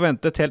 skal vi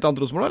forvente et helt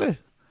annet Rosenborg, eller?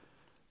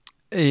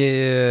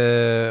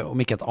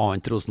 Om ikke et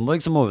annet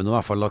Rosenborg, så må vi nå i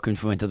hvert fall da kunne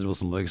forvente et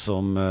Rosenborg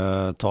som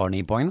tar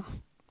 9 poeng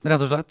da.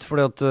 Rett og slett,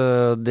 fordi at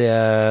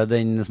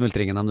den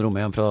smultringen de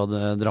rommer igjen fra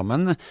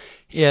Drammen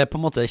på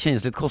en måte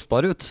kjennes litt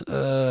kostbar ut.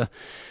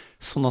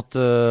 Sånn at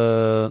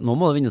nå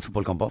må det vinnes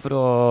fotballkamper for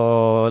å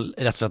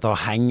rett og slett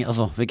henge,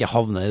 altså for ikke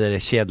havne i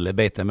det kjedelige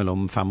beitet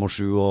mellom 5 og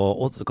 7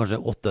 og 8, kanskje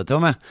 8 til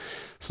og med.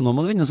 Så nå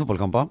må det vinnes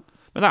fotballkamper.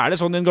 Men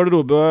det sånn i en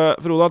garderobe,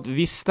 Frode, at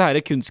hvis det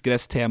her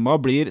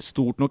kunstgress-temaet blir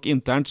stort nok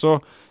internt,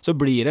 så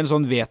blir det en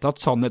sånn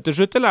vedtatt sannhet til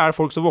slutt, eller det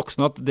folk så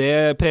voksne at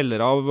det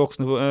preller av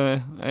voksne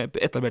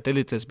etablerte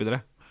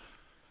eliteseriespillere?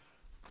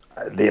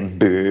 Det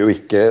bør jo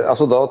ikke,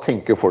 altså da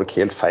tenker folk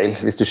helt feil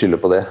hvis de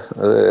skylder på det,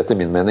 etter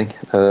min mening.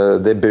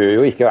 Det bør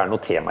jo ikke være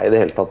noe tema i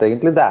det hele tatt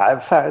egentlig. Det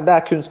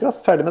er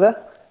kunstgras, ferdig med det.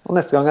 Og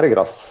neste gang det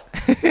grass.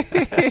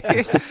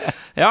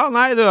 Ja,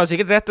 nei, du har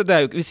sikkert rett.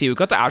 Vi sier jo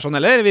ikke at det er sånn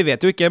heller. Vi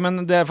vet jo ikke,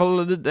 men det er i hvert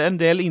fall en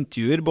del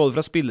intervjuer både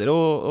fra spillere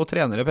og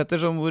trenere, Petter,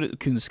 hvor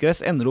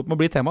kunstgress ender opp med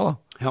å bli tema da.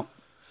 Ja.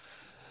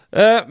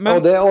 Men...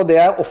 Og det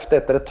er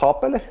ofte etter et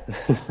tap, eller?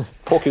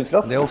 På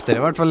kunstgras? Det er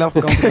oftere i hvert fall, ja.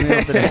 Ganske mye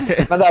oftere.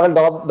 Men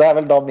det er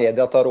vel da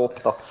media tar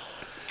opp, da.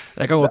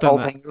 Det kan godt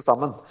hende. Alt henger jo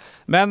sammen.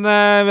 Men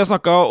vi har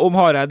snakket om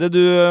Hareide,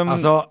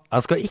 Altså,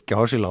 jeg skal ikke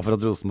ha skylda for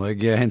at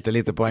Rosenborg henter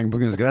lite poeng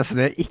på kunstgress.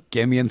 Det er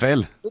ikke min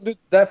feil.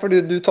 Det er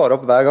fordi du tar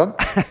opp hver gang.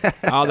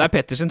 Ja, det er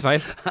Petters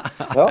feil.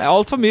 Det er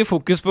alt for mye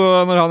fokus på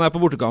når han er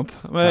på bortekamp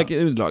med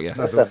underlaget.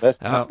 Det stemmer.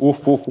 Ja.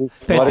 Uff. Nå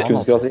er det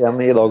kunstgress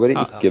igjen. I dag går det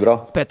ikke bra.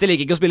 Petter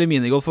liker ikke å spille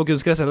minigolf for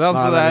kunstgress heller,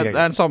 så det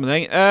er en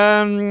sammenheng.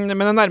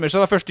 Men det nærmer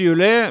seg da 1.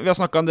 juli. Vi har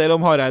snakket en del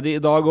om Hareide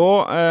i dag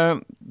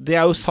også. Det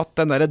er jo satt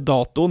den der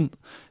datoen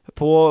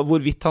på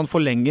hvorvidt han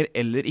forlenger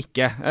eller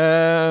ikke.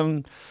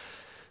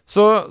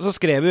 Så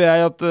skrev jo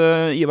jeg at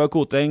Ivar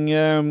Koteng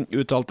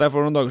uttalte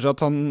for noen dager siden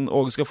at han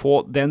også skal få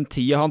den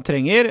tida han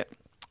trenger.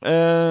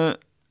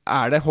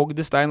 Er det hogg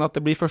i stein at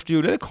det blir 1.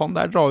 juli, eller kan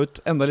det dra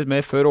ut enda litt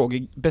mer før Åge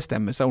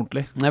bestemmer seg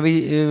ordentlig? Nei, vi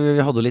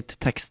hadde litt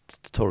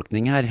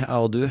teksttolkning her, jeg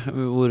og du,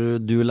 hvor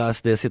du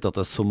leser det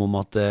sitatet som om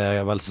at det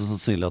er vel så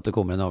sannsynlig at det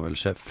kommer en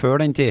avgjørelse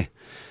før den tid.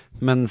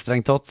 Men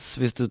strengt tatt,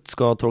 hvis du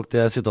skal tolke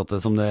det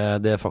sitatet som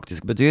det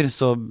faktisk betyr,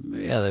 så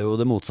er det jo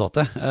det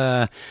motsatte.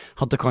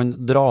 At det kan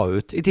dra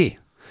ut i tid.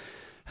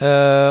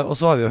 Og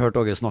så har vi jo hørt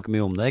Åge snakke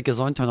mye om det, ikke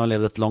sant? Han har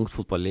levd et langt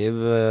fotballiv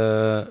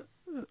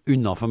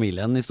unna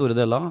familien i store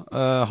deler.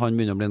 Han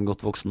begynner å bli en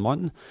godt voksen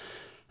mann.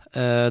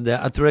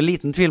 Jeg tror det er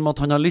liten tvil om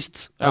at han har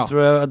lyst. Ja.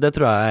 Det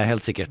tror jeg er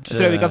helt sikkert. Jeg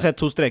tror vi kan sette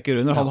 2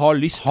 streker under. Han har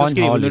lyst til å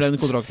skrive under den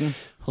kontrakten.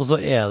 Og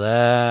så er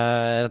det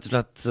rett og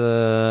slett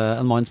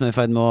en mann som er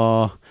i ferd med å...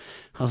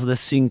 Altså det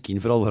synker inn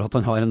for alvor at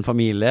han har en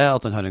familie,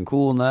 at han har en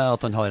kone,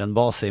 at han har en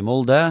base i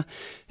Molde.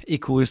 I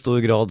hvor stor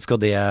grad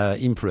skal det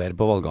influere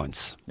på valget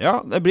hans?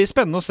 Ja, det blir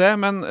spennende å se,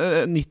 men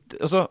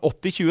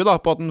 80-20 da,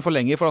 på at han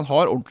forlenger, for han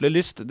har ordentlig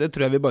lyst. Det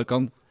tror jeg vi bare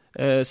kan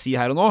si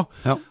her og nå.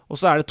 Ja. Og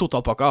så er det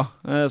totalpakka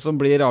som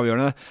blir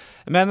avgjørende.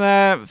 Men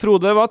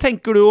Frode, hva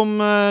tenker du om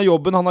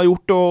jobben han har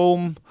gjort, og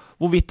om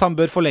hvorvidt han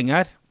bør forlenge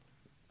her?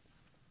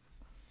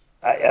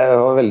 Jeg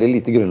har veldig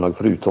lite grunnlag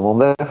for å uttale om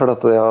det, for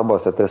jeg har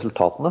bare sett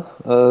resultatene.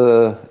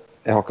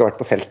 Jeg har ikke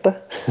vært på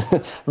feltet.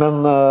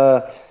 Men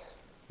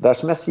det er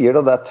som jeg sier,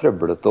 det er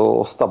trøblet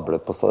å stable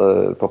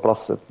på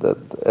plass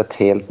et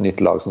helt nytt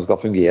lag som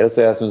skal fungere.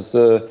 Så jeg synes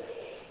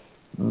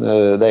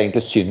det er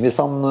egentlig synd hvis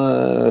han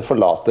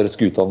forlater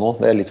skuta nå.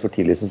 Det er litt for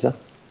tidlig, synes jeg.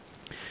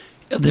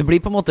 Ja, det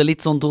blir på en måte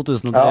litt sånn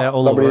 2003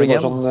 all over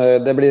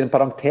again. Det blir en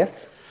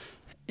parentes.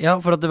 Ja,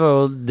 for at det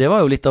var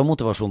jo litt av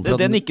motivasjonen. Det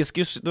den ikke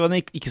skulle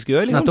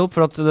gjøre, liksom. Nettopp,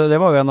 for at det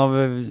var jo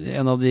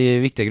en av de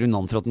viktige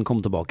grunnene for at den kom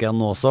tilbake igjen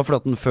også, for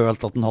at den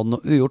følte at den hadde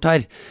noe ugjort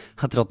her,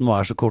 etter at den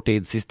var her så kort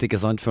tid sist, ikke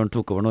sant, før den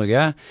tok over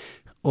Norge.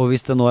 Og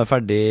hvis det nå er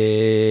ferdig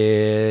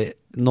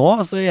nå,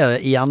 så er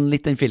det igjen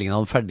litt den feelingen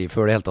han ferdig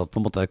før det hele tatt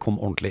på en måte kom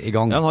ordentlig i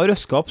gang. Ja, han har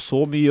røsket opp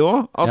så mye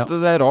også, at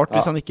det er rart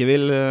hvis han ikke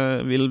vil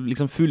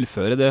liksom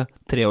fullføre det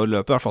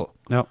 3-årløpet i hvert fall.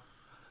 Ja,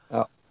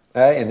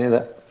 jeg er enig i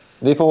det.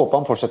 Vi får håpe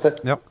han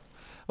fortsetter. Ja.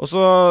 Og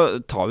så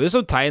tar vi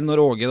som tegn når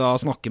Åge da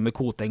snakker med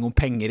Koteng om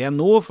penger igjen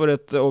nå for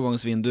et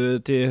overgangsvindu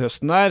til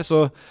høsten der,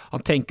 så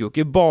han tenker jo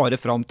ikke bare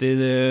frem til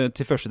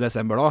 1.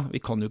 desember da. Vi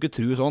kan jo ikke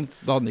tro sånt.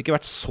 Da hadde han ikke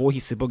vært så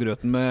hissig på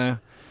grøten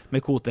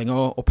med Koteng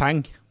og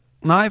peng.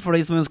 Nei, for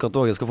de som ønsker at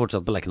Åge skal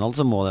fortsette på Lerkendal,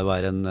 så må det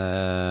være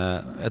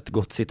et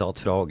godt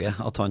sitat fra Åge,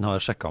 at han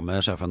har sjekket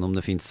med sjefen om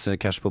det finnes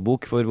cash på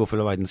bok, for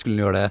hvorfor verden skulle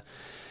han gjøre det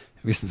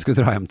hvis han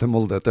skulle dra hjem til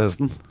Molde til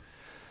høsten.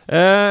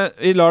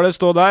 Vi lar det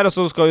stå der, og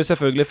så skal vi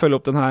selvfølgelig følge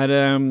opp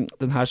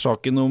denne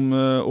saken om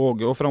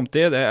Åge og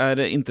fremtid. Det er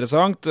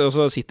interessant. Og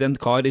så sitter en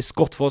kar i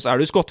Skottfoss. Er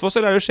du i Skottfoss,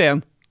 eller er du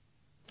Skien?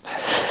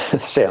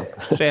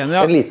 Skien,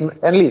 ja.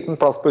 En liten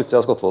plass på utsida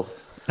av Skottfoss.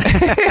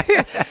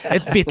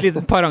 Et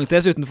bitteliten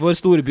parentes utenfor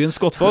storbyen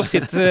Skottfoss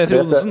sitter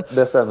Frodonsen.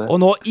 Det stemmer.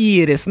 Og nå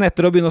iresen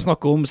etter å begynne å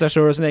snakke om seg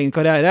selv og sin egen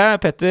karriere.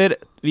 Petter,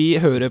 vi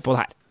hører på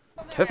det her.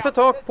 Tøffe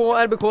tak på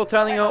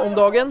RBK-treninga om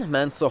dagen,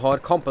 men så har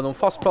kampen om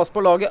fast plass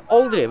på laget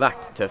aldri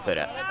vært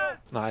tøffere.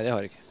 Nei, det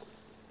har ikke.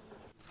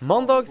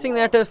 Mandag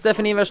signerte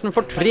Steffen Iversen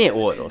for 3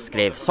 år, og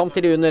skrev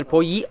samtidig under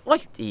på å gi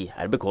alt i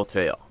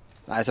RBK-trøya.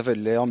 Nei,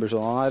 selvfølgelig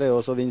ambisjonene her er jo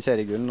også å vinne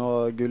seriegull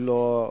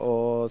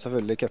og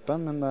selvfølgelig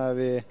cupen, men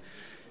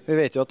vi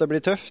vet jo at det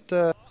blir tøft.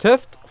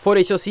 Tøft, for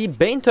ikke å si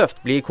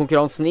beintøft, blir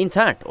konkurransen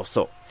internt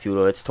også.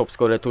 Fjorårets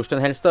toppskårer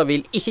Torsten Helstad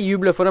vil ikke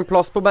juble for en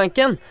plass på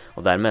benken,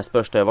 og dermed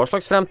spørs det hva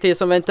slags fremtid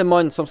som venter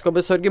mann som skal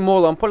besørge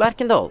målene på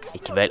Lerkendal i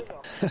kveld.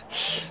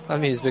 Det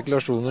er mye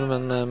spekulasjoner,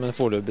 men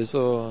foreløpig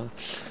så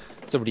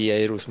blir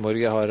jeg i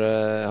Rosenborg. Jeg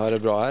har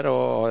det bra her,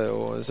 og har jo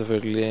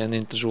selvfølgelig en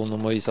intensjon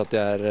om å vise at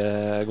jeg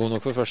er god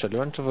nok for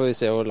førsteelveren, så får vi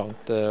se hvor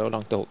langt det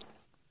holder.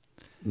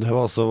 Det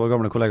var også vår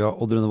gamle kollega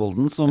Odd Rune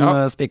Volden som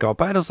spiket opp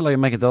her, og så legger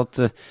jeg merke til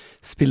at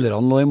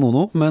spillerne lå i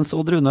mono, mens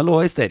Odd Rune lå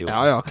i stereo.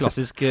 Ja,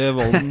 klassisk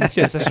Volden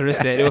kjører seg selv i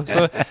stereo.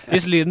 Så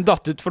hvis lyden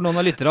datt ut for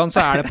noen av lytterne, så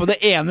det på det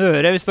ene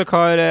øret, hvis dere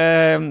har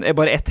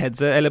bare ett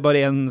headset, eller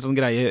bare en sånn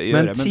greie i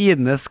øret. Men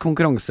tidenes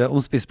konkurranse om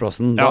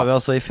spissplassen, da vi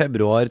altså i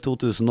februar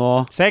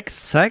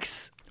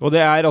 2006. Og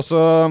det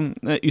altså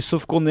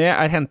Yusuf Kone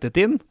hentet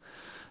inn,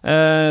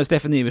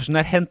 Steffen Iversen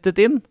hentet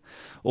inn,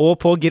 og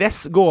på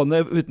gress gående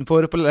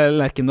utenfor på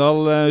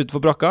Lerkendal utenfor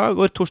brakka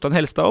går Torstein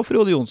Helstad og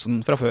Frode Johnsen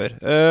fra før.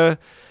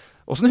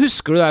 Hvordan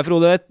husker du det,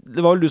 Frode?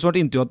 Det var vel du som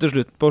ble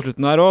intervjuet på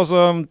slutten her også,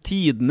 så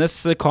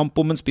tidenes kamp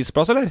om en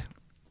spissplass, eller?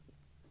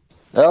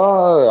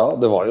 Ja,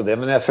 det var jo det,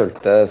 men jeg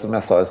følte, som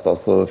jeg sa i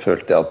sted, så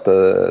følte jeg at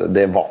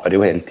det var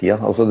jo hele tiden.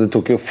 Altså, det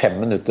tok jo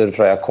 5 minutter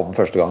fra jeg kom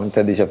første gangen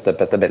til de kjøpte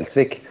Petter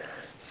Belsvik.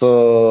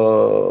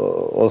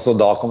 Og så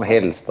da kom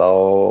Helstad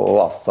og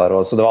Assar,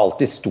 så det var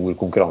alltid stor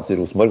konkurranse i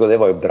Rosenborg, og det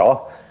var jo bra.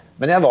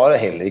 Men jeg var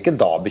heller ikke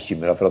da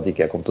bekymret for at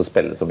ikke jeg kom til å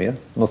spille så mye.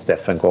 Når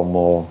Steffen kom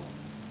og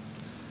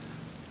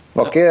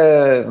var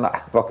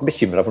ikke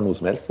bekymret for noe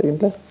som helst,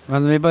 egentlig.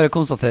 Men vi bare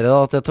konstaterer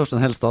da at det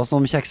Torstein Helstad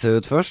som kjekser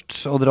ut først,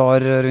 og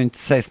drar rundt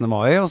 16.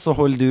 mai, og så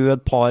holder du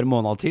et par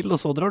måneder til, og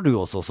så drar du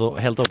også. Så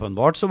helt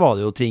åpenbart så var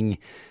det jo ting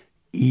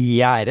i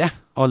gjære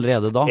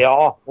allerede da.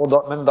 Ja,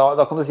 men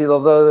da kan du si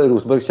at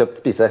Rosenborg kjøpt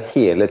spisser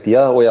hele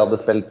tiden, og jeg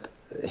hadde spilt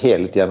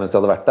hele tiden mens jeg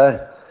hadde vært der.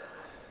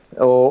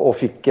 Og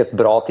fikk et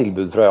bra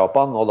tilbud fra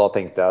Japan, og da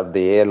tenkte jeg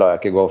det la jeg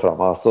ikke gå fra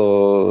meg. Så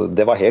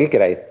det var helt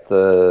greit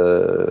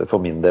for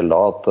min del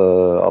da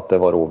at det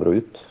var over og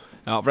ut.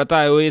 Ja, for dette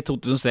jo i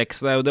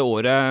 2006, det jo det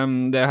året,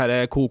 det her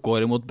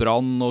kokåret mot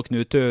Brann og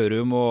Knut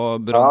Tørum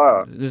og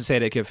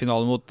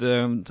seriecupfinalen mot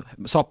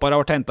Zappara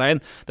var tentet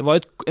inn. Det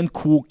var en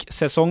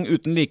koksesong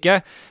uten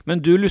like,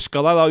 men du luska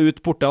deg da ut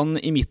portene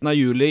i midten av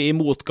juli i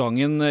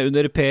motgangen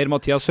under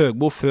Per-Mathias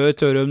Høgbo før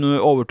Tørum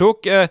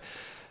overtok.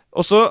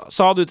 Og så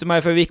sa du til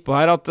meg før vi gikk på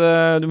her at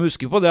du må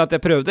huske på det at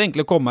jeg prøvde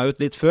egentlig å komme meg ut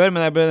litt før,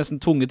 men jeg ble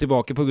nesten tvunget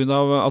tilbake på grunn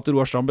av at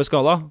Roar Strand ble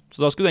skadet. Så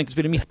da skulle du egentlig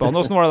spille midtbane.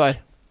 Hvordan var det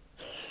der?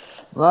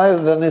 Nei,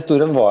 den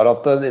historien var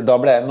at da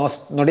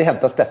når de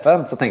hentet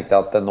Steffen, så tenkte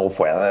jeg at nå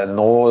får jeg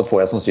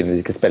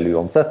sannsynligvis ikke spille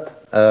uansett.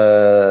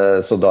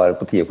 Så da det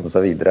på tide å komme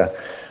seg videre.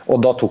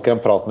 Og da tok jeg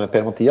en prat med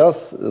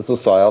Per-Mathias, så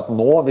sa jeg at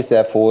nå, hvis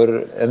jeg får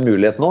en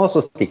mulighet nå,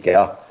 så stikker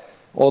jeg.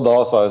 Og da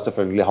sa jo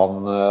selvfølgelig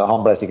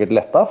han ble sikkert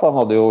letta, for han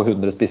hadde jo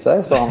 100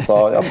 spisser, så han sa,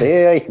 ja, det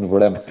ikke noe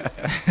problem.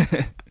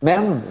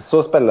 Men så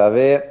spiller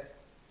vi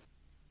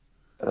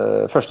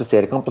første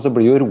seriekamp, og så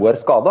blir jo Roar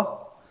skadet.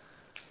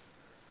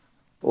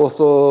 Og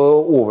så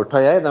overtar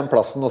jeg den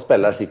plassen og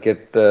spiller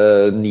sikkert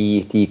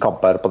 9-10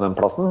 kamper på den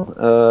plassen.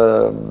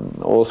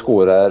 Og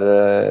skårer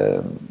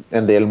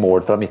en del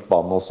mål fra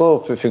midtbanen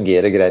også,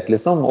 fungerer greit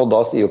liksom. Og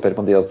da sier jo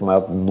Per-Mathias til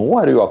meg at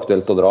nå det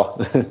uaktuelt å dra.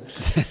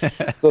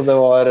 Så det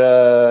var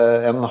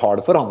en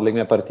hard forhandling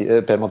med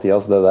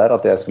Per-Mathias det der,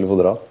 at jeg skulle få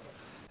dra.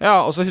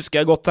 Ja, og så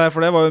husker jeg godt her,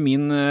 for det var jo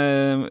min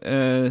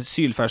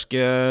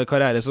sylferske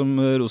karriere som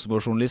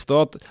Rosenborg-journalist,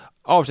 og at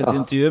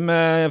avskjedsintervjuet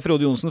med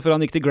Frode Johnsen før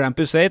han gikk til Grand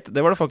Pusate,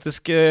 det var det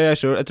faktisk jeg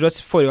tror det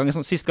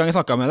siste gang jeg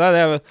snakket med deg,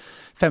 det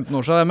 15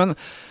 år siden, men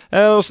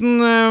hvordan,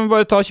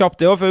 bare ta kjapt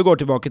det også, før vi går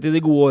tilbake til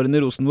de gode årene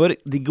i Rosenborg,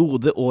 de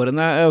gode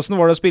årene, hvordan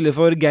var det å spille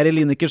for Gary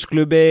Linekers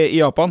klubb i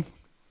Japan?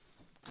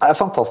 Det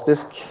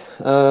fantastisk.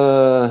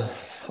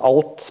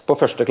 Alt på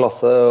første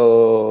klasse,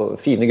 og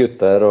fine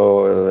gutter, og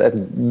et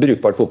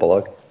brukbart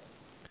fotballag.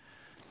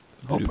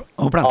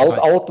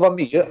 Alt var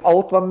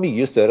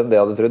mye større enn det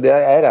jeg hadde trodd.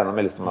 Jeg regnet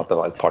med liksom at det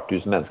var et par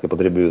tusen mennesker på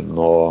tribunen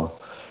og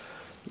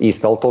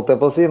iskaldt, holdt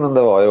jeg på å si, men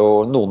det var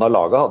jo, noen av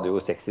laget hadde jo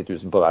 60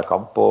 000 på hver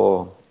kamp og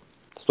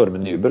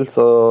stormende jubel,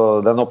 så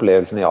den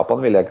opplevelsen i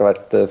Japan ville jeg ikke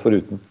vært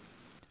foruten.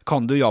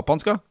 Kan du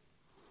japansk?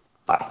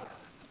 Nei.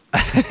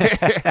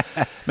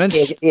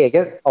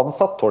 Egen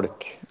ansatt tolk.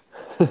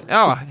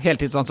 Ja,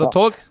 heltidsansatt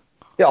tolk?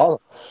 Ja.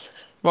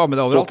 Hva med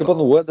det overalt?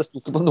 Det sto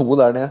ikke på noe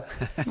der nede.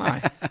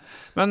 Nei.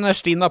 Men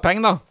Stien har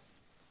peng, da?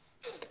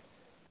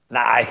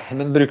 Nei,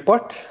 men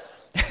brukbart.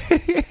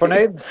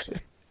 Fornøyd.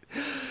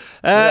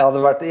 Jeg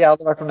hadde vært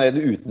fornøyd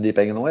uten de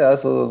pengene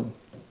også, så...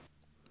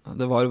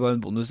 Det var jo bare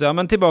en bonus, ja.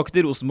 Men tilbake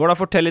til Rosenborg, da.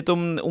 Fortell litt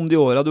om de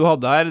årene du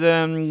hadde her.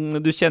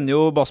 Du kjenner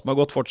jo Basma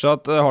godt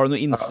fortsatt. Har du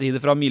noen innsider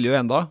fra miljøet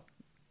enda?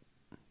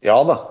 Ja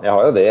da, jeg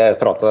har jo det.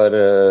 Jeg prater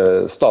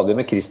stadig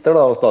med Christer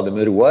da, og stadig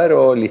med Roar,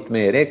 og litt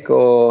med Erik,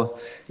 og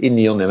i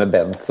ny og ned med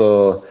Bent. Så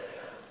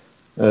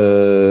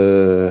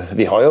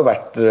vi har jo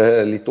vært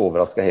litt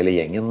overrasket hele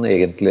gjengen,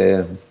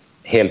 egentlig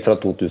helt fra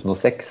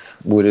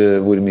 2006,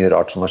 hvor mye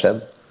rart som har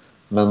skjedd.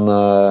 Men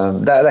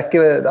det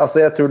ikke,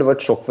 altså jeg tror det var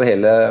et sjokk for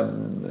hele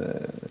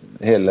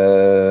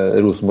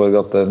Rosenborg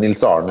at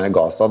Nils Arne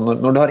ga seg.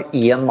 Når du har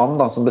én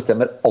mann da, som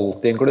bestemmer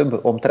alt i en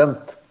klubb,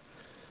 omtrent,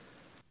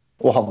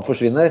 og han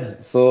forsvinner,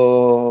 så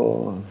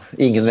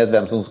ingen vet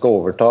hvem som skal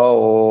overta,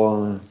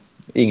 og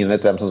ingen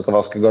vet hvem som skal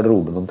vaske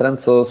garderoben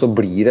omtrent, så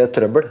blir det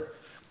trøbbel.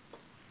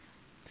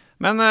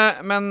 Men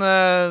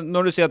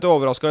når du sier at du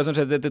overrasket det som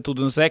skjedde etter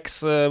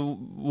 2006,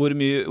 hvor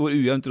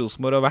ujevnt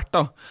Rosenborg har vært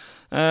da,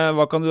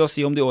 Hva kan du da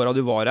si om de årene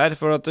du var her?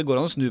 For at det går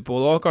an å snu på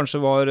det, kanskje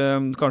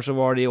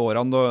var de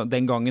årene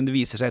den gangen det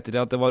viser seg etter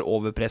det at det var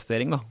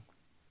overprestering da?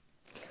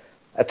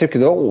 Jeg tror ikke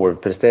det var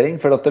overprestering,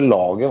 for at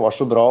laget var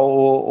så bra,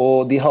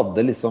 og de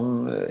hadde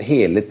liksom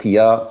hele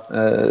tida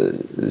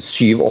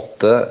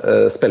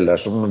 7-8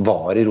 spillere som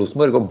var i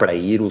Rosenborg, og ble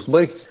i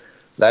Rosenborg.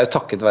 Det jo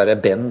takket være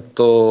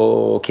Bent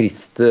og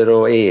Christer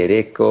og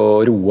Erik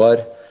og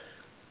Roar.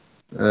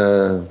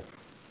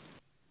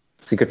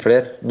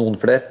 Sikkert noen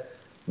flere.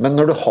 Men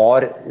når du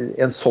har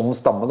en sånn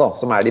stamme da,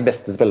 som de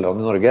beste spillerne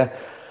i Norge,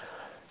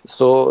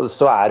 så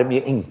det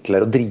mye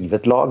enklere å drive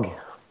et lag.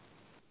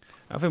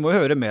 Ja, for vi må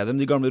jo høre med dem,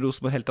 de gamle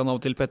Rosenborg-heltene av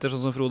og til, Petter,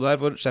 sånn som Frode her,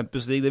 for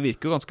Champions League, det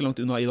virker jo ganske langt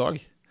unna i dag.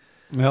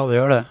 Ja, det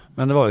gjør det.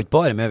 Men det var jo ikke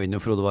bare medvind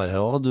og Frode var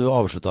her, og du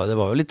avsluttet, det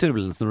var jo litt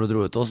turbulens når du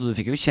dro ut også, så du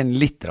fikk jo kjenne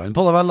litt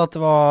på det vel, at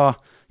det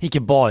var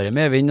ikke bare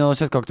medvind og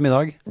kjøttkake til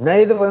middag?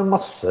 Nei, det var jo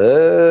masse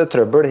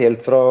trøbbel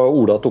helt fra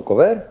Ola tok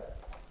over.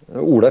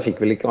 Ola fikk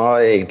vel ikke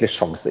egentlig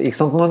sjanse, ikke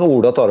sant? Når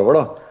Ola tar over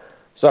da,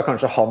 så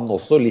kanskje han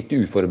også litt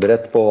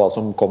uforberedt på hva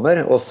som kommer,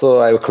 og så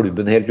jo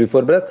klubben helt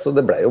uforberedt, så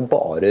det ble jo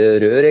bare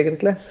rør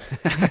egentlig.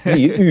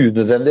 Mye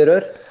unødvendig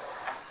rør.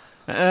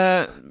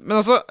 Men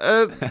altså,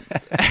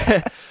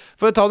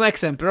 for å ta noen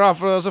eksempler da,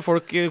 for altså,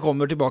 folk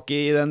kommer tilbake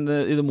i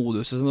det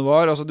moduset som det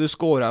var. Altså, du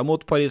skåret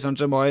mot Paris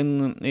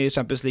Saint-Germain i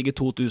Champions League i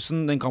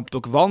 2000, den kamp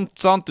dere vant,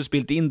 sant? Du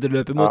spilte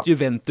indreløpet mot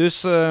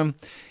Juventus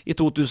i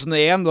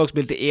 2001, da dere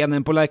spilte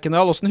 1-1 på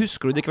Lerkendal. Hvordan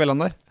husker du de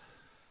kveldene der?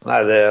 Nei,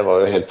 det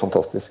var jo helt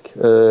fantastisk.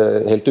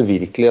 Helt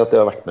uvirkelig at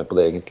jeg har vært med på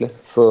det egentlig.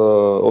 Så,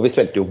 og vi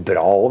spilte jo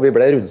bra, og vi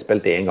ble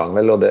rundspilt en gang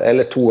vel,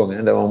 eller 2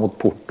 ganger. Det var mot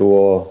Porto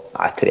og...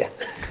 Nei, 3.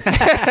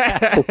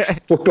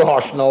 Porto,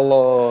 Arsenal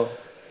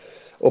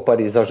og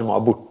Paris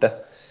Saint-Germain borte.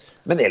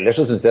 Men ellers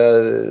så synes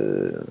jeg...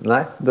 Nei,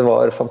 det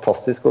var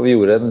fantastisk, og vi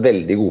gjorde en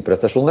veldig god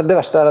prestasjon. Det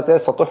verste at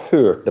jeg satt og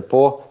hørte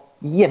på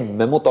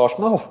hjemme mot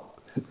Arsenal.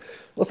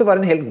 Og så var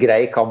det en helt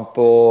grei kamp,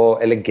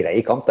 eller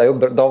grei kamp,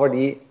 da var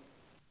de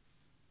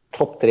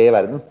topp 3 i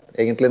verden,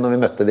 egentlig, når vi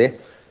møtte de.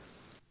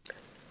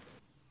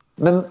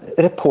 Men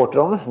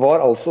reporterne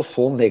var altså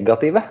så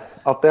negative,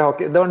 at det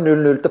var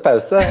 0-0 til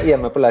pause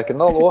hjemme på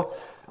Lerkendal, og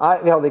nei,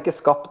 vi hadde ikke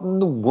skapt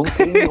noen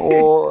ting,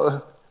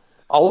 og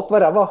alt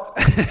var ræva.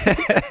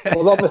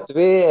 Og da møtte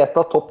vi et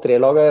av topp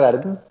 3-lagene i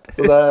verden,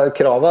 så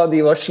kravene,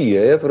 de var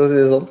skyhøye, for å si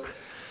det sånn.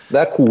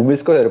 Det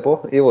komisk å høre på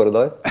i våre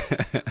dager.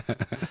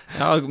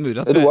 Ja,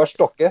 mulig at Roar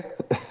Stokke.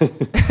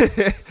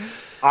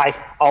 Nei,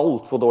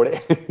 alt for dårlig.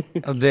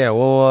 Det jo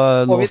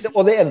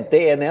og det endte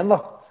 1-1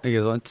 da.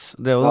 Ikke sant?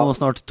 Det jo nå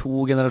snart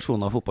 2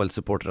 generasjoner av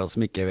fotballsupportere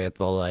som ikke vet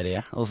hva det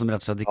der og som rett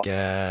og slett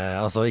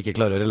ikke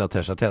klarer å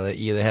relatere seg til det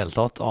i det hele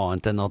tatt,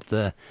 annet enn at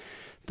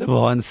det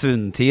var en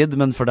sunn tid,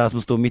 men for deg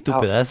som stod midt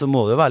oppi det, så må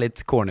det jo være litt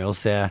corny å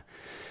se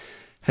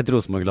et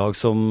Rosenborg-lag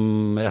som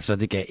rett og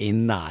slett ikke i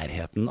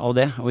nærheten av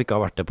det, og ikke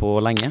har vært det på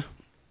lenge.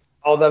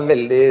 Ja, det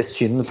veldig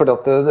synd, for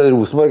at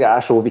Rosenborg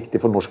så viktig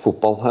for norsk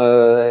fotball.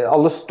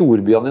 Alle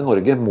storbyene i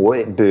Norge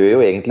bør jo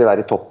egentlig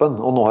være i toppen,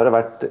 og nå har det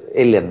vært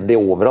elendig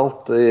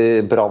overalt.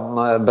 Brann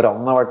har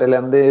vært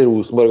elendig,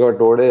 Rosenborg har vært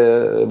dårlig,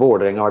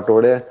 Vålerenga har vært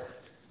dårlig.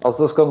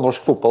 Altså skal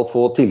norsk fotball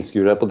få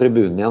tilskuere på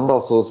tribunen igjen,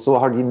 da, så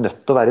har de nødt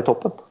til å være i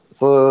toppen.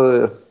 Så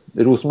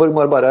Rosenborg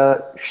må bare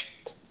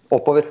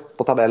oppover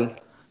på tabellen.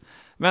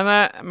 Men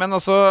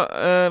altså,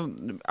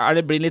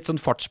 det blir litt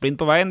sånn fartsblind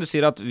på veien? Du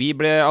sier at vi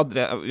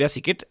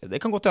sikkert, det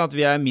kan godt hende at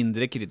vi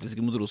mindre kritiske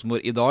mot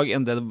Rosenborg i dag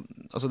enn det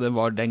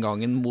var den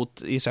gangen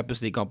i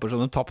Champions League-kamper som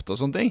de tappte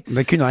og sånne ting.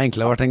 Det kunne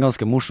egentlig vært en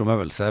ganske morsom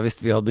øvelse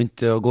hvis vi hadde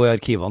begynt å gå i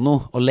arkivene nå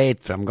og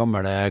lete frem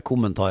gamle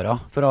kommentarer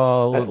fra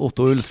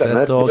Otto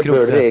Ulseth og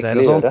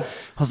Kroksæter og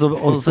sånn,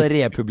 og så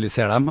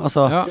republisere dem.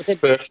 Altså,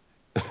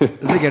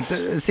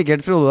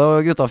 sikkert Frode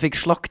og gutta fikk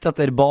slakt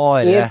etter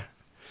bare...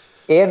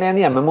 1-1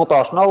 hjemme mot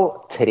Arsenal,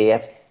 3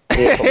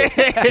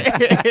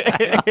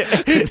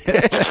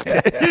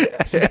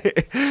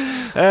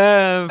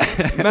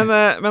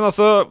 men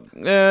altså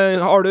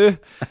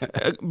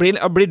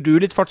blir du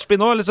litt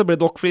fartsblind nå, eller så ble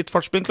dere litt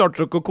fartsblind?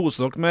 Klarte dere å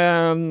kose dere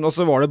med, og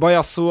så var det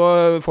Bajasso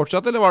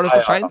fortsatt, eller var det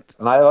for sent?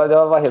 Nei,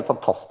 det var helt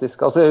fantastisk.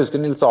 Altså, jeg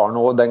husker Nils Arne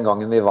og den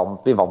gangen vi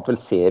vant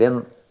vel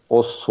serien,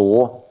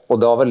 og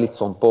det var vel litt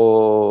sånn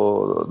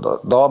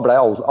da ble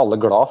alle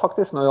glad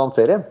faktisk når vi vant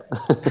serien.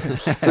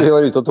 Så vi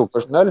var ute og tok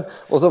for snøll.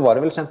 Og så var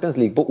det vel Champions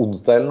League på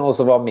onsdagen, og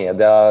så var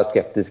media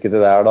skeptiske til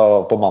det her da,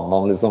 på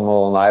mandagen liksom,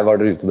 og nei, var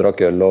dere ute og drakk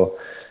øl?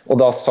 Og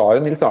da sa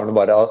jo Nils Arne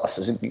bare,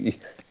 altså,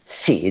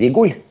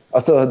 seriegull,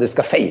 altså, det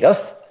skal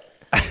feires.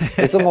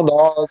 Liksom, og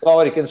da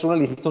var det ikke en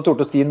journalist som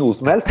torde å si noe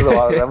som helst, så det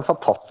var en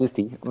fantastisk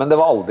tid. Men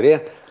det var aldri,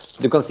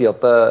 du kan si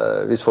at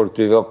hvis folk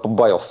tror vi var på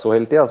Bajasso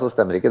hele tiden, så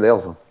stemmer ikke det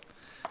altså.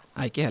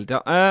 Nei, ikke helt, ja.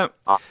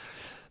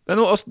 Men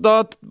da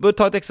bør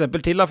ta et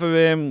eksempel til da, før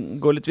vi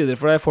går litt videre,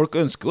 for folk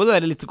ønsker jo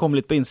det komme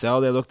litt på innsida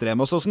av det dere drev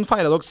med. Så hvordan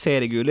feiret dere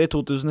seriegullet i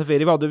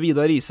 2004? Vi hadde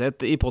Vidar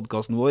Riseth i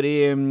podcasten vår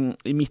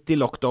midt i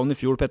lockdown i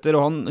fjor, Petter,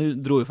 og han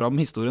dro fram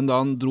historien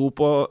da han dro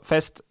på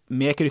fest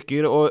med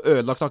krykker og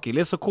ødelagt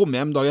akilles, så kom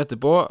hjem dag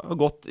etterpå,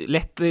 gått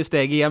lett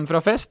steget hjem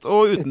fra fest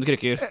og uten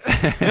krykker,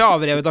 med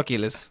avrevet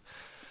akilles.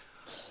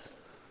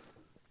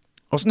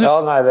 Ja,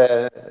 nei,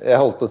 jeg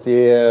holdt på å si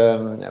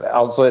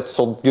altså et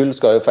sånt gull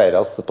skal jo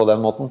feires på den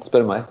måten,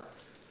 spør meg.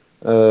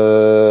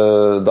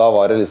 Da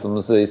var det liksom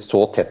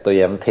så tett og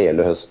jevnt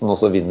hele høsten,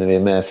 og så vinner vi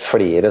med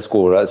flere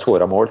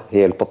skåra mål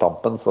helt på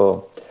tampen,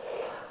 så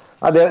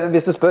nei,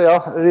 hvis du spør, ja,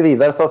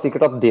 Vidar sa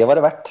sikkert at det var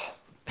det verdt,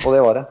 og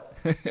det var det.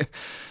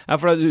 Ja,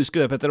 for du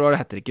husker det, Petter, det var det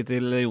hattricket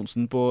til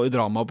Johnsen i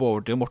drama på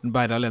overtid, og Morten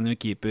Berre alene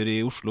keeper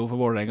i Oslo for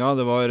Vålerenga.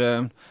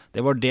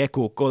 Det var det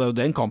Koko, og det er jo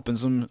den kampen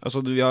som,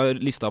 altså vi har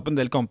listet opp en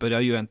del kamper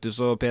av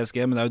Juventus og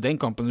PSG, men det er jo den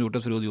kampen som gjort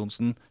at Frode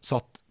Johnsen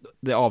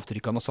det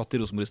avtrykket han har satt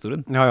i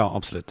Rosenborg-historien. Ja,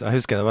 absolutt. Jeg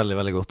husker det veldig,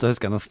 veldig godt. Jeg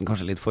husker det nesten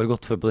kanskje litt for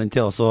godt, for på den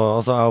tida, så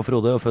altså, jeg og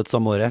Frode er født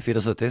samme året,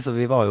 74, så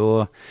vi var jo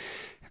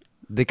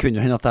det kunne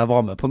jo hende at jeg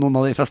var med på noen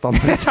av de festene.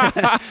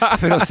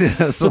 For å si det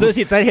sånn. Så du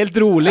sitter her helt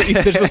rolig,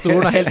 ytterst på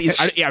stolen, og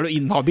er du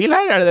inhabil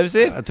her? Er det det vi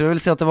sier? Jeg tror jeg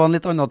vil si at det var en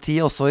litt annen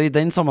tid også i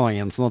den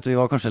sammenhengen, sånn at vi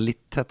var kanskje litt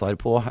tettere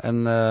på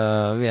enn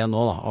vi er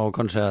nå, da. Og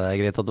kanskje det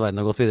er greit at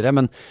verden har gått videre,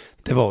 men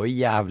det var jo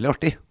jævlig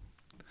artig.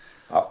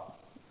 Ja.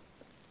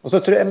 Og så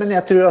men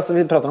jeg tror altså,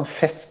 vi prater om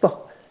fest da.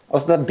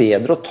 Altså det er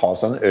bedre å ta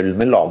seg en øl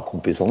med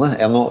lagkompisene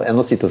enn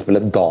å sitte og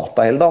spille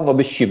data hele dagen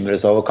og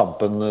bekymre seg over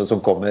kampen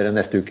som kommer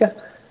neste uke.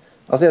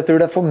 Altså jeg tror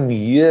det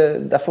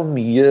er for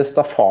mye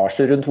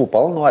staffasje rundt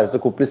fotballen. Nå er det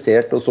så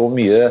komplisert og så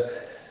mye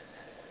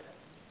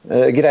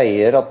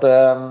greier at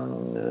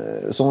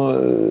du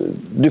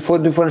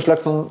får en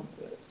slags sånn,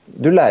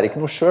 du lærer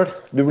ikke noe selv.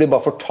 Du blir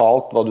bare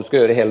fortalt hva du skal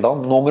gjøre hele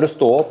dagen. Nå må du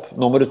stå opp,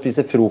 nå må du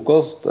spise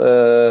frokost,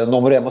 nå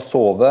må du hjem og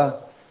sove.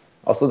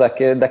 Altså det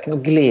er ikke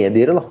noe glede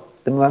i det da.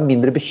 Det må være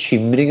mindre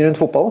bekymring rundt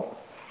fotballen.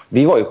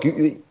 Vi var jo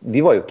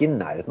ikke i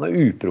nærheten av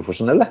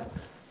uprofesjonelle.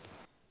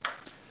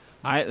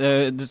 Nei,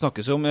 det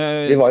snakkes jo om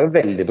Vi var jo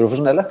veldig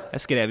profesjonelle.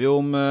 Jeg skrev jo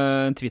om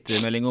en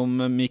Twitter-melding om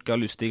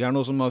Mikael Lustig her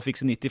nå, som fikk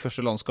sin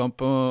 91.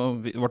 landskamp og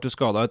ble jo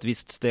skadet et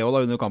visst sted også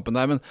da, under kampen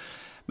der,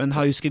 men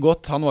jeg husker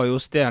godt, han var jo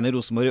stjerne i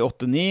Rosenborg i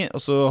 8-9,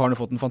 og så har han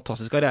fått en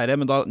fantastisk karriere,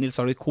 men da Nils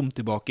Arne kom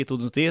tilbake i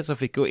 2010, så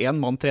fikk jo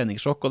en mann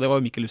treningssjokk, og det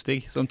var Mikael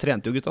Lustig, som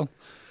trente jo guttene.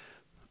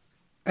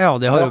 Ja,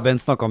 det har jo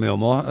Bent snakket mye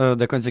om også.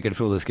 Det kan sikkert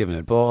Frode skrive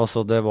ned på.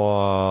 Altså, det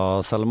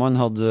var, selv om han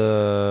hadde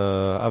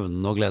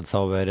evnen å glede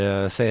seg over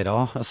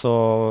seirer, så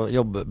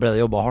ble det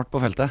jobbet hardt på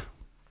feltet.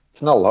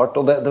 Knallhardt,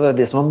 og det var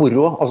det som var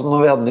moro. Altså,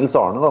 når vi hadde Nils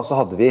Arne, da, så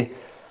hadde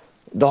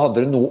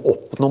det noe å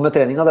oppnå med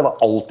treninga. Det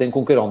var alltid en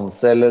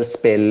konkurranse eller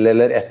spill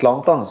eller et eller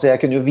annet. Da. Så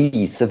jeg kunne jo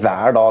vise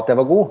hver dag at jeg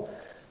var god.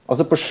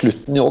 Altså, på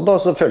slutten i Odd da,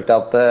 så følte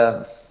jeg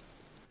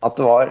at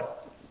det var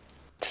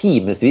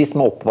timesvis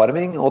med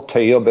oppvarming og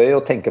tøy og bøy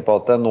og tenke på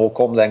at nå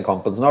kom den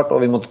kampen snart,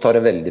 og vi måtte ta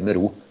det veldig med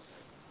ro.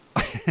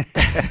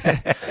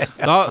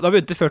 Da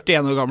begynte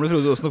 41 år gamle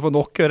Frode Johnsen å få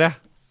nok, hører jeg.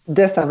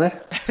 Det stemmer.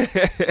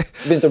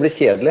 Det begynte å bli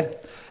kjedelig.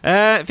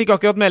 Fikk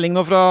akkurat melding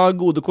nå fra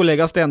gode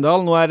kollega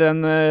Stendal. Nå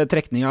den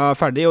trekningen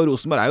ferdig, og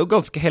Rosenborg jo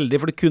ganske heldig,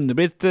 for det kunne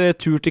blitt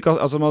tur til,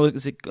 altså man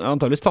hadde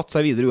antageligvis tatt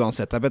seg videre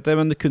uansett her, Petter,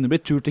 men det kunne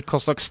blitt tur til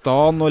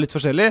Kazakhstan og litt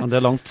forskjellig. Ja,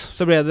 det langt.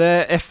 Så ble det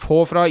FH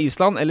fra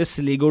Island, eller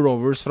Sligo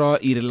Rovers fra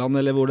Irland,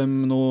 eller hvor de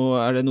nå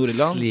det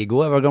Nord-Irland?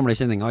 Sligo vel gamle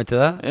kjenninger,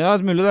 ikke det? Ja, det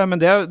er mulig det,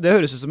 men det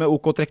høres ut som en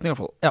OK trekning i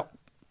hvert fall. Ja.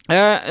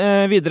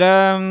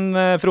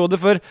 Videre, Frode,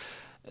 for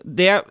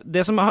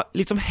det som har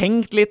liksom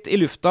hengt litt i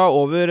lufta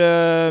over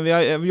vi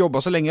har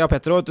jobbet så lenge av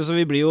Petter, så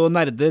vi blir jo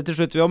nerder til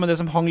slutt vi også, men det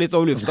som hang litt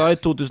over lufta i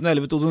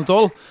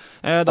 2011-2012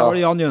 da var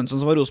det Jan Jønsson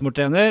som var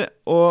Rosenborg-trener,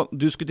 og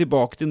du skulle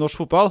tilbake til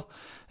norsk fotball.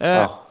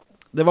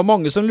 Det var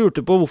mange som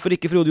lurte på hvorfor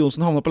ikke Frode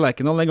Johnsen havnet på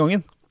Lerkendal den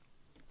gangen.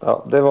 Ja,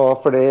 det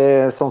var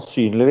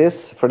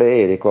sannsynligvis fordi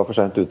Erik var for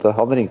sent ute.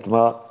 Han ringte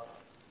meg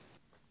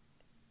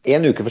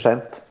 1 uke for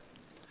sent.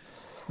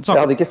 Jeg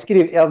hadde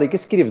ikke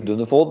skrevet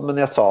under for Odd, men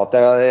jeg sa at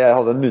jeg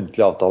hadde en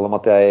muntlig avtale om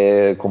at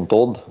jeg kom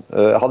til Odd.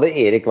 Hadde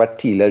Erik vært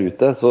tidligere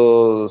ute, så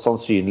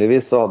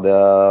sannsynligvis så hadde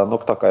jeg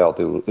nok takket ja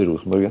til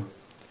Rosenborg.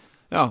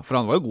 Ja, for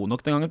han var jo god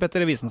nok den gangen,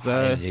 Petter, det viste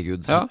seg.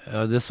 Herregud,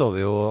 det så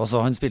vi jo,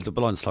 altså han spilte jo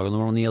på landslaget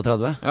når han var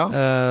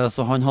 39,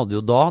 så han hadde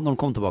jo da, når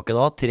han kom tilbake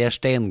da, 3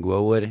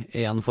 steingode år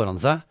igjen foran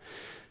seg.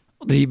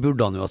 Og de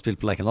burde han jo ha spilt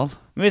på Lerkendal.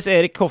 Men hvis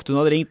Erik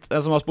Hoftun hadde ringt,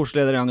 som var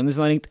sportsleder i gangen,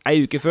 hvis han hadde ringt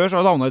 1 uke før, så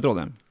hadde han havnet i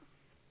Trondheim.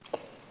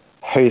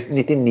 Høyst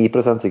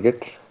 99%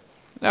 sikkert.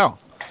 Ja.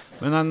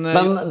 Men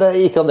det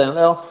ikke av det,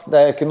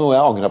 det ikke noe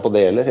jeg angrer på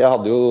det heller. Jeg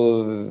hadde jo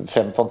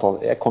 5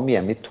 fantastiske... Jeg kom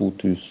hjem i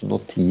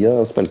 2010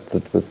 og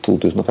spilte til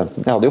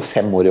 2015. Jeg hadde jo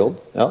 5 år i Odd,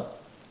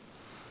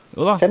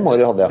 Jo da. 5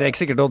 år hadde jeg. Det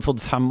ikke sikkert du hadde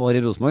fått 5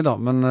 år i Rosenborg da,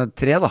 men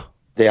 3 da.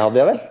 Det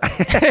hadde jeg vel.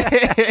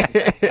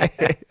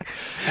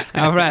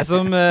 Ja, for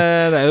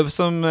det jo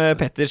som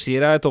Petter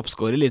sier,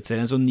 toppskårer i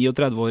Eliteserien som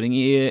 39-åring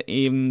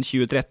i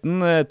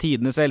 2013,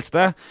 tidenes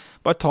eldste.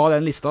 Bare ta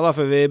den lista da,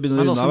 før vi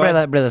begynner å runde av.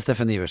 Men ble det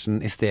Steffen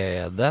Iversen i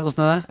stedet?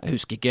 Hvordan det? Jeg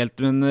husker ikke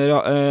helt, men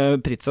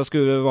Pritza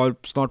var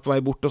snart på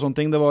vei bort og sånne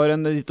ting. Det var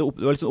litt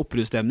sånn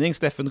oppruststemning.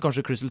 Steffen,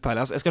 kanskje Crystal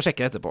Palace. Jeg skal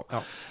sjekke det etterpå.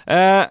 Ja.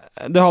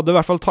 Det hadde i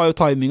hvert fall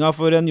timinga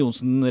for en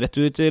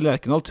Johnsen-retur til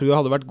Lerkendal, tror jeg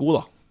hadde vært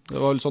god da. Det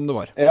var sånn det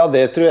var. Ja,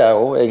 det tror jeg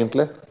også,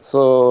 egentlig.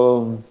 Så...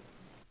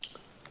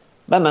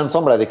 Men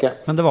sånn ble det ikke.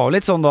 Men det var jo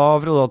litt sånn da,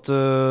 Frode, at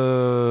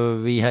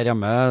vi her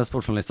hjemme,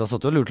 sportsjournalister,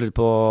 satt jo og lurte litt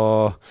på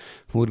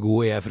hvor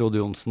god Frode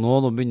Johnsen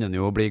nå. Nå begynner han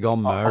jo å bli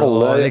gammel.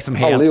 Alle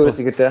gjorde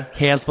sikkert det.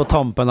 Helt på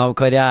tampen av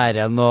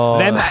karrieren. Og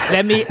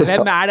Hvem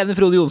denne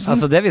Frode Johnsen?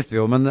 Altså, det visste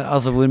vi jo, men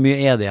altså, hvor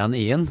mye det igjen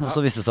i den? Og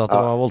så viste det seg at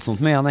det var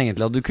voldsomt mye igjen,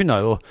 egentlig. At du kunne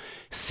jo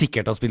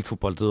sikkert ha spilt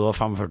fotball til du var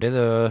 45.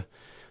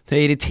 Det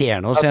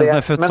irriterende å se en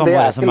som født samme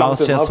år som meg, og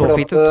ser så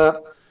fit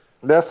ut.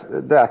 Det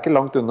ikke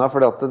langt unna,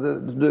 fordi at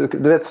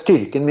du vet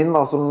styrken min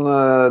da, som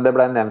det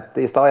ble nevnt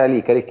i sted, jeg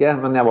liker ikke,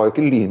 men jeg var jo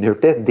ikke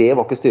lynhurtig, det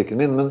var ikke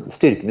styrken min, men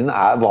styrken min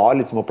var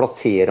liksom å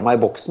plassere meg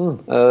i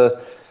boksen,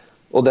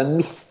 og den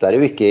mistet jeg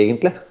jo ikke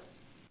egentlig,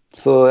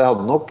 så jeg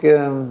hadde nok,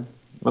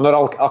 men når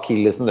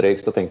Akillesen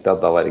røyk, så tenkte jeg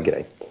at da var det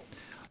greit.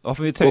 Da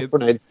får vi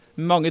fornøyd.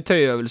 Mange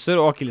tøyøvelser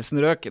og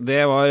Akillesen røk. Det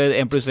var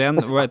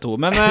 1+1 var 2.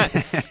 Men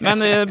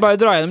bare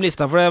dra gjennom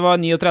lista, for det var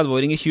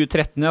 39-åring i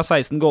 2013,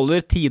 16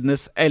 goller,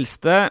 tidenes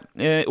eldste.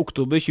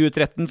 Oktober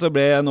 2013 så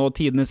ble jeg nå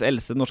tidenes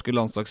eldste norske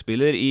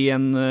landslagsspiller i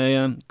en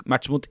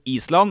match mot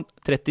Island,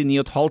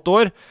 39,5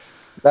 år.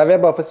 Der vil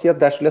jeg bare få si at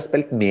der skulle jeg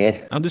spilt mer.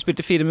 Ja, du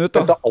spilte 4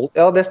 minutter da.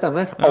 Ja, det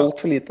stemmer.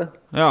 Alt for lite.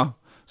 Ja,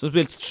 så du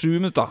spilte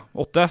 7 minutter,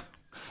 8.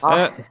 Og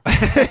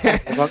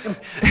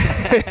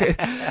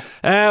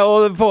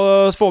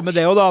få med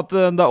det jo da, at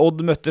da Odd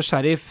møtte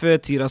Sheriff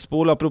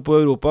Tiraspol, apropos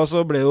Europa,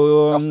 så ble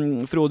jo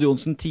Frode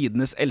Johnsen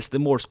tidenes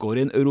eldste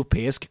målskårer i en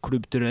europeisk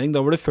klubbturnering.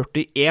 Da var det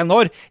 41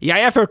 år. Jeg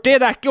er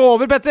 40, det ikke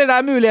over, Petter, det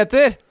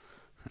muligheter.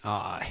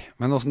 Nei,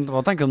 men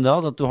hva tenker du om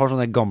det, at du har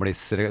du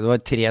har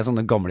 3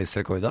 sånne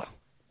gamlisrekorder?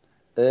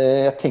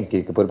 Jeg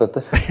tenker ikke på det,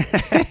 Petter.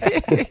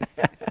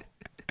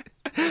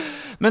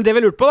 Men det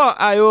vi lurt på da,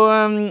 er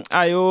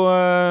jo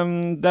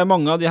det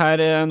mange av de her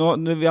nå,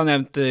 vi har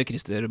nevnt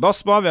Christer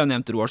Basma, vi har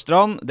nevnt Roar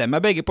Strand, dem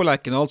begge på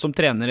Lerkendal som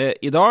trenere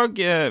i dag.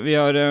 Vi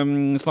har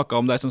snakket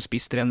om deg som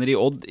spisstrener i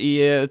Odd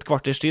i et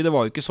kvarters tid, det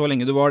var jo ikke så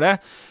lenge du var det.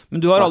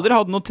 Men du har aldri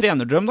hatt noen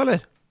trenerdrøm da,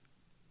 eller?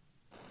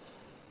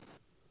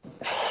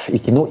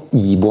 Ikke noe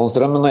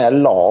iboende-drøm, men når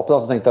jeg la opp da,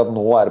 så tenkte jeg at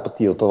nå det på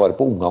tide å ta vare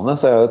på ungene,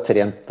 så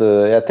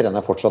jeg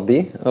trener fortsatt de,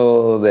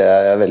 og det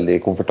jeg veldig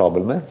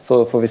komfortabel med.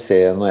 Så får vi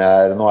se nå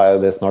jo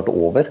det snart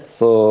over,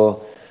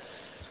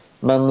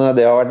 men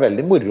det har vært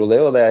veldig moro det,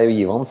 og det jo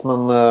givende, men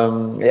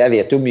jeg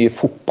vet jo mye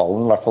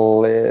fotballen, i hvert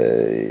fall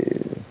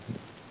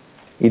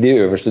i de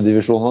øverste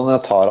divisjonene,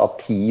 jeg tar av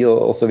 10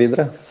 og så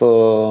videre,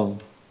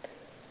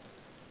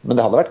 men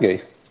det hadde vært gøy.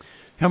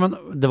 Ja, men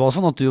det var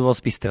sånn at du var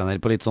spisstrener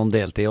på litt sånn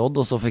deltid i Odd,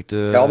 og så fikk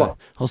du... Ja da.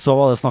 Og så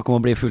var det snakk om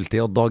å bli fulltid,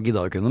 og da gidda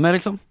du ikke noe mer,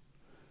 liksom?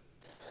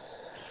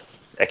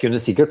 Jeg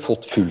kunne sikkert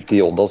fått fulltid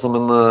i Odd, altså,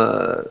 men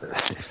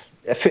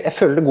jeg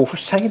føler det går for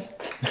sent.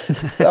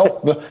 Jeg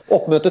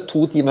oppmøter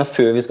 2 timer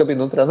før vi skal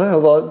begynne å trene,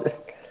 og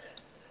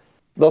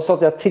da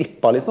satt jeg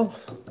trippa, liksom.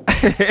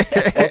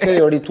 Hva skal jeg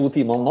gjøre de 2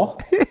 timene nå?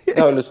 Jeg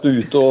har jo lyst til å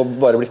ut og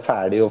bare bli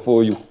ferdig og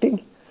få gjort ting.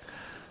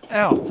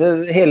 Ja.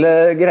 Så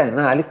hele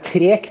greiene litt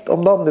tregt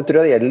om dagen. Det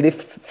tror jeg gjelder de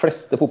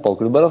fleste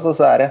fotballklubber, altså,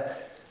 så det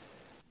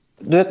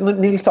du vet, når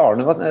Nils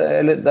Arne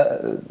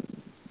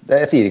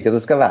jeg sier ikke at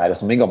det skal være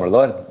som i gamle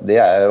dager,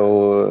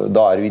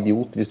 da du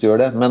idiot hvis du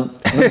gjør det, men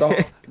da,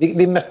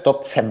 vi møtte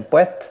opp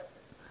 5:01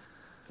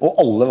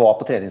 og alle var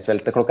på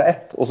treningsfeltet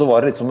 1:00, og så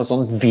var det liksom en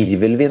sånn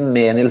virvelvind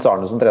med Nils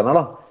Arne som trener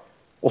da,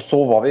 og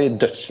så var vi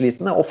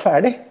dødsslitne og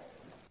ferdig.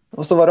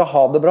 Og så var det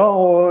ha det bra,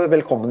 og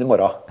velkommen i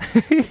morgen.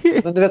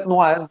 Men du vet,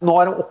 nå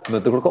det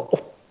oppmøte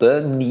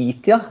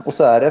 8-9, og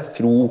så det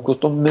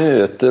frokost og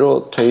møter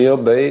og tøy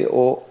og bøy,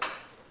 og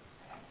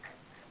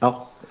ja,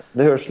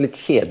 det høres litt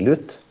kjedelig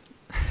ut.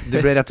 Du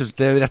ble rett og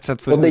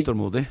slett for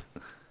utålmodig.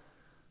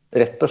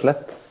 Rett og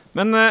slett.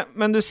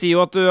 Men du sier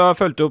jo at du har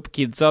fulgt opp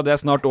kidsa, det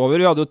snart over.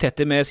 Vi hadde jo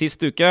Tetti med sist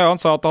uke. Han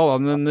sa at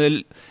han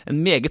hadde en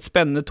meget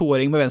spennende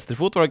 2-åring med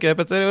venstrefot, var det ikke det,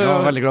 Petter? Jeg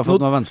var veldig glad for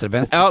at han var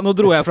venstrebent. Ja, nå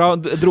dro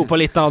på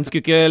litt, han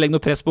skulle ikke legge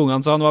noe press på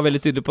ungene, så han var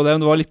veldig tydelig på det,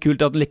 men det var litt kult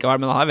at han likevel,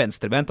 men han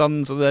venstrebent,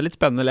 så det litt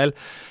spennende lell.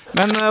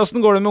 Men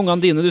hvordan går det med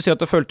ungene dine? Du sier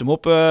at du har fulgt dem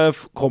opp.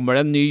 Kommer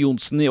det en ny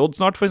Johnsen i Odd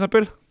snart, for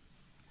eksempel?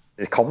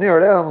 Det kan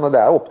gjøre det,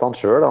 det opp til han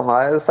selv.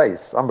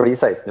 Han blir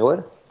 16 i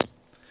år.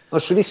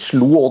 Vi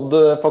slo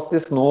Odd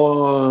faktisk nå...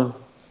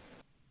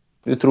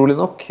 Utrolig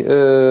nok,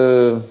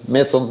 med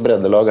et sånt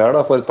breddelag her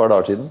da, for et par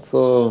dager siden,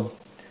 så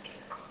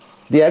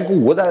de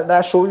gode,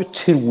 det så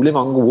utrolig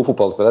mange gode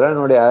fotballspillere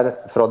når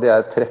fra de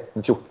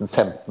 13, 14,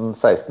 15,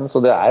 16,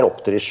 så det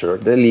opp til de selv,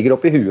 det ligger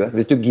opp i huet,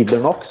 hvis du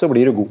gidder nok så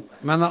blir du god.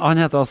 Men han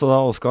heter altså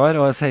da Oskar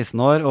og 16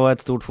 år og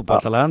et stort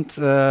fotballtalent.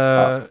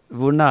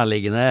 Hvor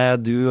nærliggende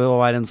du å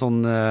være en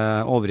sånn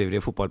overivrig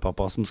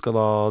fotballpappa som skal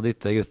da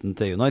dytte gutten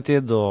til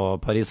United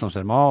og Paris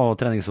Saint-Germain og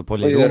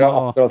treningsopphold i Roma? Og gjøre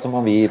akkurat som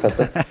han vil,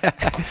 Petter.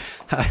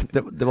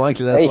 det var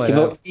egentlig det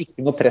svaret.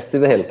 Ikke noe press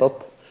i det hele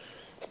tatt.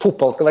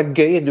 Fotball skal være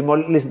gøy.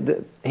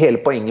 Hele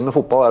poenget med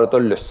fotball at du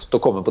har lyst til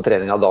å komme på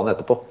trening av dagen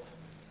etterpå.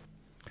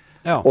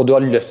 Ja. Og du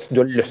har lyst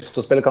til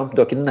å spille kamp.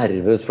 Du ikke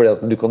nervøs fordi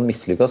at du kan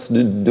mislykkes.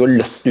 Du har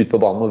lyst ut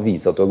på banen og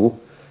vise at du god.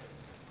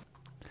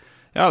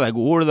 Ja, det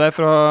god ord. Det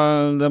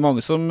er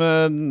mange som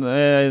er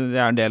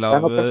en del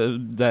av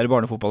det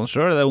barnefotballen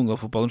selv, det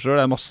ungdomsfotballen selv.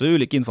 Det masse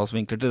ulike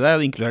innfallsvinkler til det,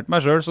 inkludert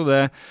meg selv, så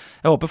jeg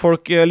håper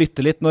folk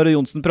lytter litt når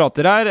Johnsen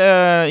prater her,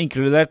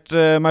 inkludert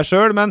meg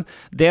selv, men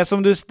det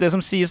som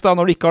sies da,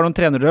 når du ikke har noen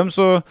trenerdrøm,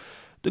 så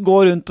du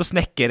går rundt og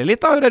snekker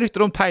litt da, jeg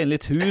rytter om tegne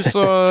litt hus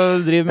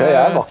og driver med...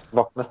 Jeg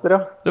vaktmester,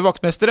 ja. Du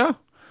vaktmester, ja?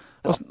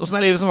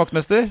 Hvordan livet som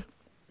vaktmester?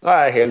 Det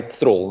helt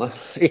strålende.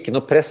 Ikke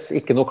noe press,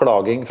 ikke noe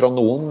klaging fra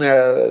noen.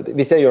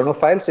 Hvis jeg gjør noe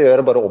feil, så gjør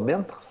jeg bare om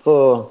igjen.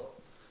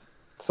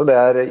 Så det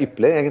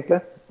ypperlig,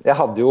 egentlig. Det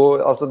havnet jo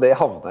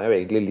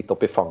egentlig litt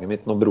opp i fanget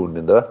mitt når broren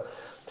min døde.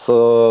 Så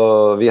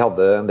vi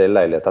hadde en del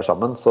leiligheter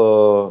sammen.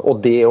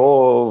 Og det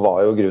også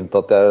var jo grunnen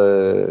til at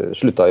jeg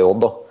sluttet i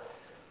Odd, da.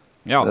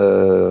 Ja,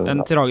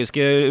 den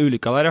tragiske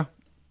ulykka der, ja.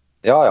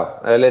 Ja.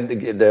 Eller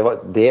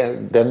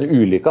den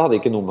ulykka hadde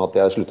ikke noe med at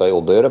jeg sluttet i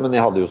Odd å gjøre, men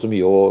jeg hadde jo så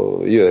mye å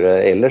gjøre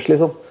ellers,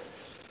 liksom.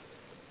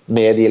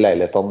 Med de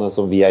leilighetene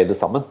som vi eide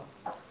sammen.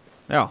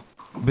 Ja.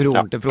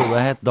 Broren til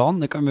Frode het Dan,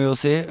 det kan vi jo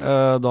si.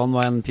 Dan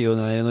var en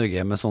pioner i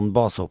Norge med sånn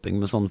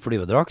basehopping med sånn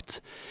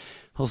flyvedrakt.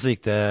 Og så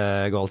gikk det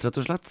galt,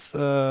 rett og slett.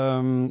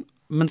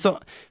 Men så,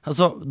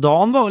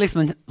 Dan var jo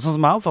liksom, sånn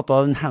som jeg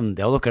oppfattet den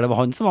handy av dere, det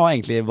var han som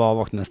egentlig var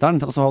vaktmesteren,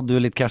 og så hadde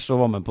du litt cash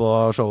og var med på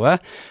showet.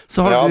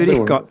 Så har du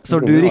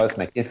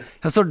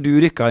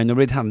rykket inn og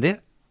blitt handy?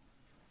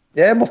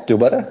 Jeg måtte jo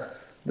bare.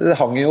 Det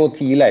hang jo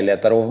 10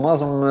 leiligheter over meg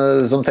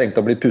som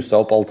trengte å bli pusset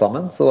opp alt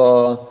sammen, så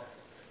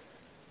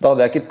da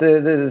hadde jeg ikke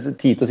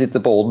tid til å sitte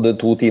på Odd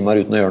 2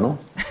 timer uten å gjøre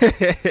noe.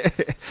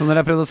 Så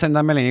når jeg prøvde å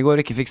sende deg melding i går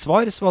og ikke fikk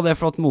svar, så var det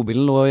for at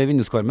mobilen lå i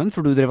vinduskarmen,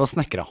 for du drev og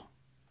snekra.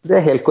 Det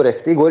helt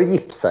korrekt. I går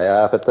gipsa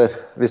jeg, Petter,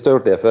 hvis du har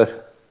gjort det før.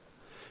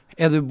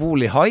 Er du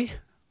bolighai?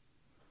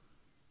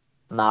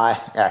 Nei,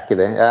 jeg ikke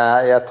det.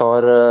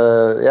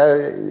 Jeg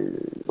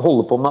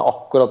holder på med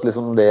akkurat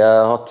liksom det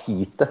jeg har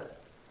tid til.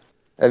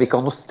 Jeg vil ikke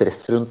ha noe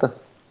stress rundt det.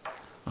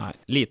 Nei,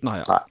 liten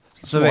hai, ja. Nei.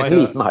 Så vet du,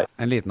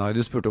 en liten hai.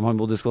 Du spurte om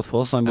han bodde i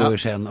Skottfoss, han bor i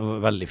Skien,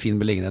 veldig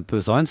fin beliggenhet på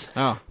huset hans.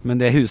 Ja.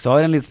 Men det huset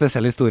har en litt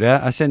spesiell historie.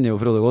 Jeg kjenner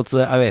jo Frode godt,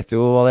 så jeg vet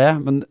jo hva det er,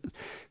 men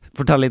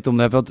fortell litt om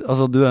det, for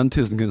at, du er en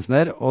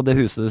tusenkunstner, og det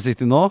huset du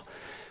sitter i nå,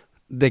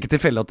 det er ikke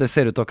tilfeldig at det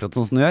ser ut akkurat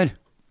sånn som du gjør.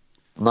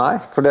 Nei,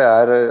 for det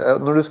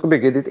når du skal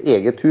bygge ditt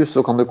eget hus,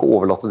 så kan du ikke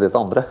overlate det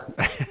til andre.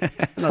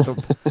 Ja,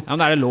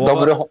 men er det lov?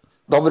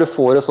 Da må du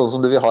få det sånn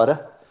som du vil ha det.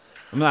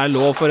 Men er det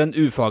lov for en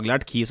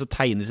ufaglært kis å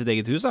tegne sitt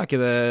eget hus? Er ikke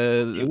det...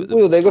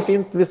 Jo, det går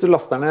fint. Hvis du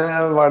laster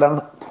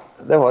ned,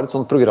 det var et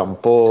sånt program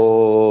på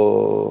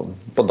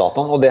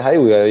dataen, og det her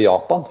gjorde jeg i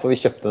Japan, for vi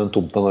kjøpte den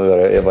tomten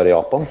når jeg var i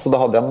Japan, så da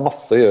hadde jeg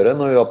masse å gjøre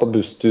når vi var på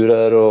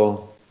bussturer og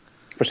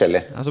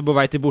forskjellig. Altså på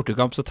vei til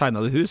bortekamp så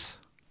tegnet du hus?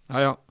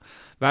 Ja.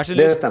 Hver sin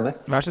lyst. Det stemmer.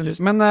 Hver sin lyst.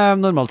 Men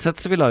normalt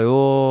sett så ville jo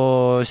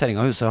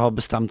kjæringen av huset ha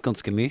bestemt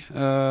ganske mye.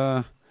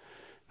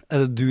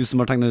 Er det du som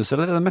har tegnet huset,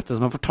 eller er det Mette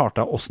som har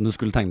fortalt deg hvordan du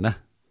skulle tegne det?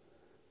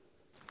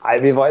 Nei,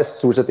 vi var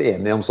stort sett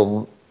enige om sånn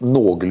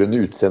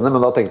noenlunde utseende,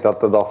 men da tenkte jeg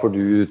at da får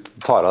du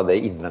ta av det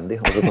innvendig,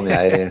 og så kan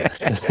jeg...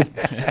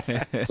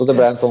 Så det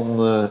ble en sånn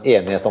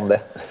enighet om det.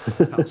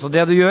 Ja, så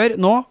det du gjør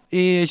nå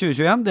i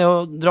 2021, det er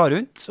å dra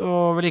rundt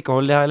og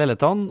vedlikeholde de her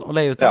leilighetene og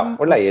leie ut dem? Ja,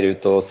 og leie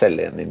ut og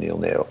selge en i ny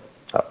og ne.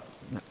 Ja.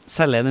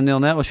 Selge en i ny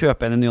og ne og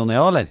kjøpe en i ny og ne,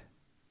 eller?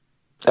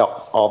 Ja,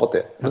 av og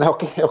til. Men jeg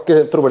har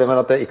ikke problemer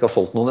med at jeg ikke har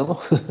solgt noen ennå.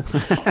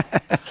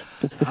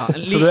 Ja,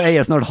 så du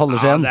eier snart halve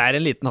Skien? Ja, det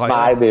en liten hai.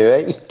 Nei, det gjør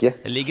jeg ikke.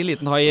 Det ligger en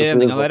liten hai i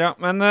endingen der, ja.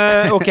 Men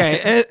ok,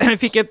 jeg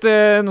fikk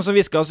noe som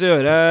visket oss i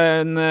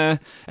øret.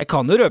 Jeg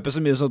kan jo røpe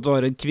så mye som at du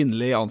har en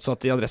kvinnelig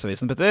ansatt i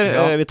Adresseavisen, Petter.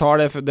 Ja. Vi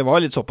tar det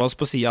var litt såpass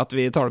på siden at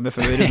vi tar det med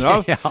før vi runder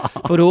av. Ja.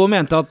 For hun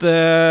mente at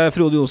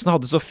Frode Johnsen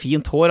hadde så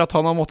fint hår at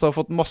han måtte ha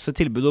fått masse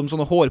tilbud om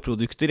sånne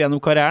hårprodukter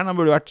gjennom karrieren.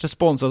 Han burde vært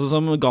sponset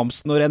som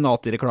Gamsten og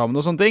Renati-reklamen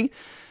og sånne ting.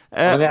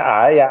 Men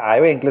jeg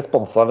jo egentlig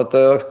sponset, vet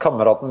du,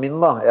 kameraten min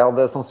da. Jeg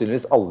hadde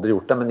sannsynligvis aldri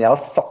gjort det, men jeg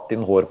har satt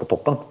inn hår på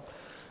toppen.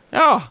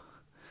 Ja,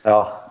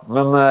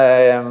 men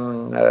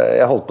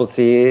jeg holdt på å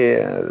si,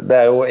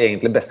 det jo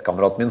egentlig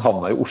bestekameraten min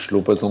havnet i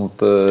Oslo på et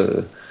sånt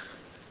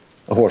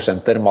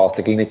hårsenter,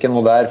 Masterklinikken,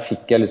 og der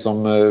fikk jeg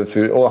liksom,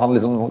 og han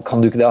liksom,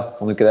 kan du ikke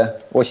det?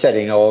 Og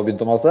kjæringen har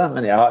begynt å masse,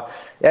 men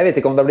jeg vet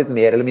ikke om det har blitt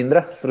mer eller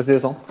mindre, for å si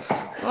det sånn.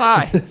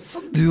 Nei, så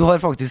du har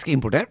faktisk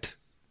importert?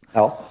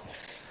 Ja.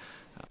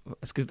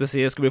 Jeg skulle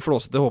si jeg skulle bli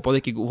flåsete, håper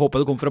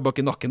det kom fra bak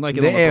i nakken da,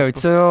 det jo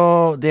ikke så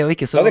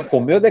ikke så... Ja, det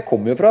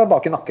kom jo fra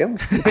bak i nakken.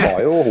 Du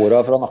tar jo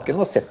håret fra nakken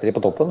og setter de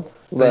på toppen,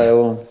 så det jo...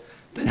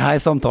 Denne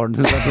samtalen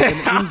synes jeg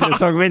tok en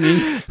interessant vending,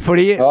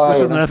 fordi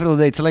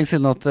det ikke så lenge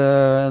siden at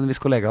en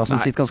viss kollega som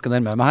sitter ganske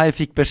nærmere meg her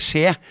fikk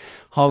beskjed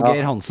av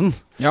Geir Hansen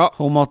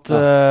om at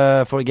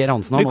for Geir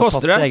Hansen har tatt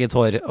sitt eget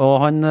hår,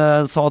 og han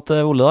sa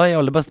til Ole da, i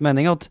aller beste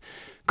mening at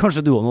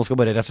kanskje du nå skal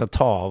bare rett og slett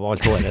ta av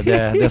alt håret,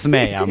 det som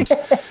igjen.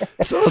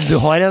 Så du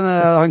har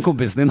han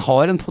kompisen din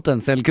har en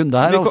potensiell kunde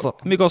her, altså.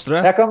 Mye koster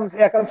det?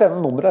 Jeg kan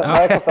sende nummeret.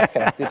 Det kostet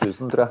 50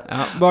 000, tror jeg.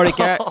 Ja, bare det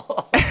ikke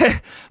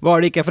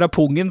Var det ikke fra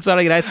pungen, så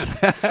det greit.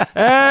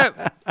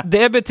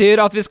 Det betyr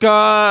at vi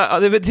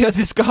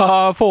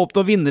skal få opp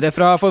noen vinnere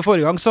fra, for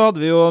forrige gang så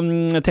hadde vi jo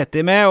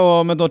Tetti med, og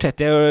når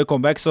Tetti er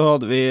comeback så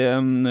hadde vi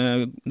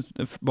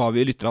ba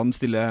vi lytterne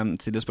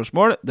stille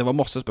spørsmål. Det var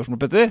masse spørsmål,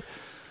 Petter.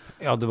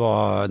 Ja, det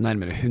var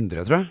nærmere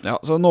 100, tror jeg. Ja,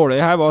 så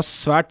nåløyet her var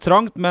svært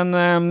trangt, men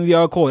vi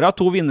har kåret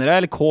 2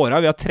 vinnere,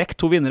 vi har trekt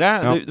 2 vinnere.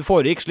 Ja. Det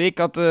foregikk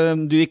slik at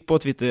du gikk på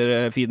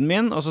Twitter-feeden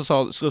min, og så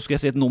skulle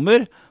jeg si et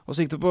nummer, og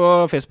så gikk du på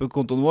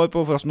Facebook-kontoen vår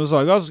på Frasmus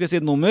Saga, så skulle jeg si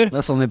et nummer.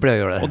 Det sånn vi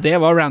pleier å gjøre det. Og det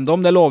var random,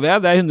 det lover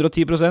jeg. Det er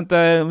 110%,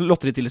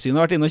 Lotteritilsynet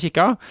har vært inne og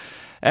kikket.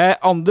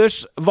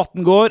 Anders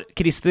Vattengård,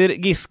 Christer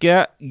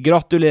Giske,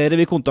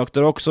 gratulerer, vi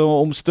kontakter også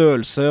om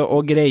størrelse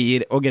og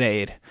greier.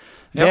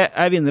 Det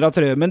er vinner av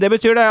trøye, men det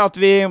betyr det at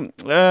vi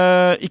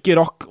ikke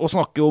rakk å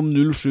snakke om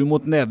 0-7 mot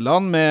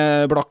Nederland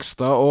med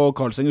Blakstad og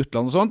Karlseng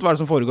Utland og sånt. Hva er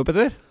det som foregår,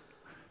 Petter?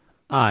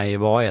 Nei,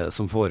 hva er det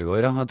som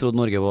foregår? Ja? Jeg trodde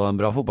Norge var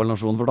en bra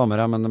fotballnasjon for damer,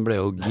 men den ble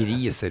jo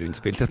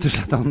griserundspilt rett og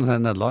slett av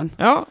Nederland.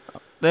 Ja,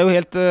 det er jo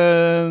helt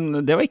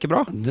det var ikke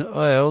bra. Det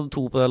er jo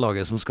 2 på det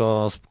laget som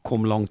skal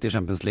komme langt i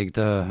Champions League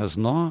til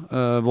høsten nå.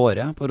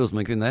 Våre på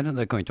Rosenborg kvinner.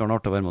 Det kan ikke være noe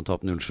artig å være med å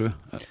tape 0-7.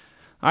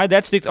 Nei, det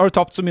er et stygt. Har du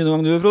tapt så mye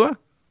noen gang du, Frode?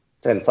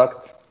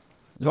 Selvsagt.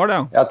 Du har det,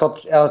 ja. Jeg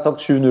har tatt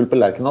 7-0 på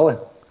Lerkendal.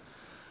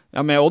 Ja,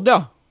 med Odd,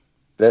 ja.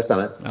 Det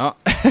stemmer. Ja.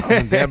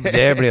 Det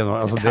blir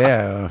noe, altså det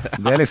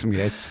er liksom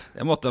greit.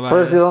 Det måtte være... For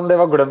å si sånn, det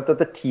var glemt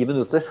etter 10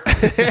 minutter.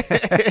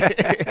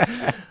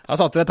 Jeg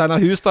satt ved et tegnet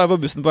hus da, på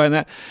bussen på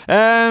henne.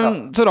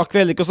 Så rakk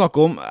vi heller ikke å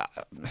snakke om...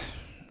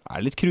 Er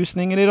det litt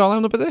krusninger i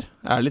Ranheim nå, Petter?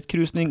 Er det litt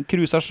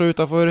krusa sjø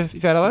utenfor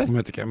fjæra der? Jeg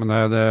vet ikke, men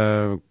det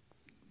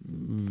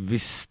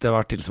hvis det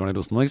var tilsvarende i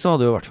Rosenborg, så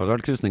hadde det jo i hvert fall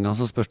vært krusninger.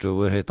 Så spørs det jo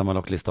hvor høyt de har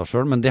lagt lista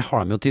selv. Men det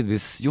har de jo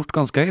tidvis gjort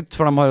ganske høyt,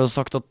 for de har jo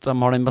sagt at de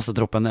har den beste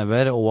troppen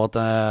ever, og at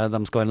de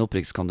skal være en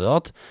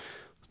opprykkskandidat.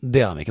 Det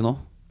er de ikke nå.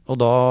 Og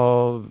da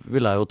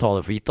vil jeg jo ta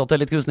det for gitt at det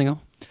er litt krusninger.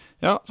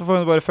 Ja, så får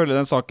vi bare følge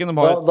den saken.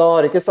 Da har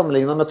jeg ikke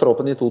sammenlignet med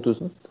troppen i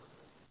 2000.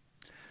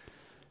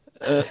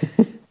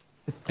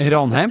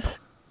 Ranheim?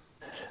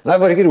 Nei,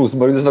 var det ikke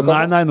Rosenborg du snakket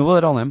om? Nei, nå var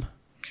det Ranheim.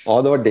 Ja,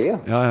 det var det.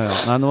 Ja.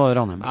 Nei, nå var det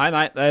Ranheim.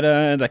 Nei, det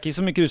er ikke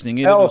så mye krusninger.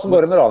 Ja, hvordan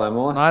går det med Ranheim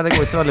nå? Nei, det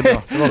går ikke så veldig bra.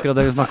 Det var akkurat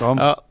det vi snakket om.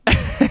 Ja.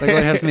 Det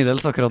går helt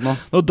middels akkurat nå.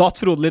 Nå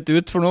datt Frode litt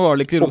ut, for nå var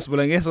det ikke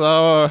Rosenborg lenger. Så da...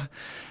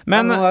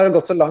 Men nå har det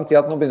gått så lang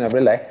tid at nå begynner jeg å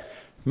bli lei.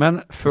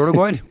 Men før du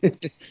går,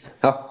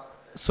 ja.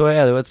 Så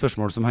er det jo et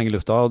spørsmål som henger i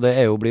lufta, og det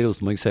er jo blir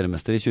Rosenborg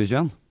seriemester i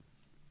 2021.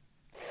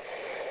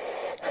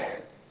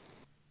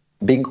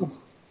 Bingo.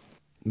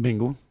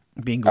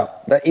 Ja,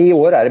 i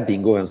år er det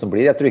bingo hvem som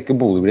blir. Jeg tror ikke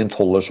Bodø-Glimt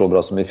holder så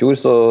bra som i fjor,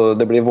 så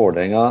det blir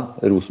Vålerenga,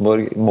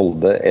 Rosenborg,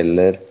 Molde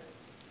eller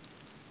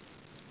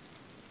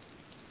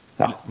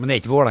Men er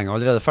ikke Vålerenga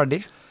allerede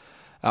ferdig?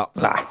 Ja.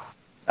 Nei,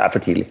 det er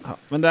for tidlig. Ja,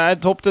 men det er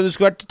topp det. Du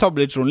skulle vært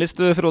tabloidjournalist,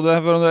 Frode.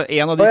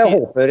 Jeg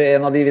håper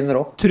en av de vinner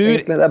også.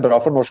 Egentlig, det er bra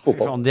for norsk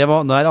fotball. Det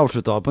er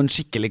avsluttet på en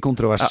skikkelig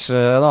kontrovers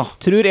da.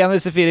 Tror en av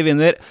disse 4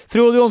 vinner.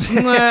 Frode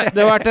Johnsen,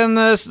 det har vært en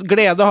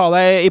glede å ha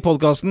deg i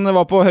podcasten. Det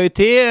var på høy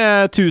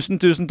tid.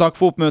 Tusen takk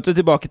for oppmøtet.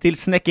 Tilbake til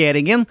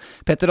snekkeringen.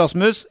 Petter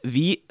Rasmus,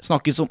 vi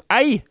snakkes om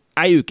ei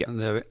uke.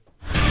 Det gjør vi.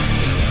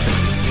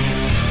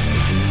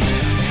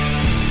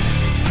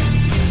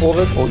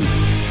 Over og ut.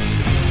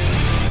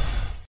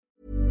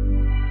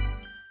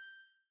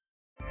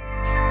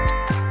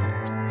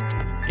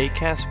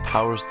 Acast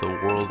powers the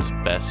world's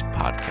best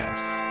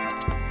podcasts.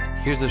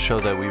 Here's a show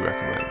that we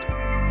recommend.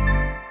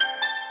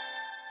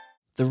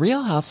 The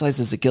Real Housewives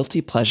is a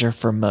guilty pleasure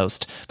for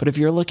most, but if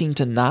you're looking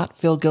to not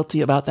feel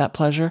guilty about that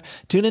pleasure,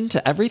 tune in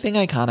to Everything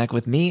Iconic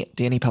with me,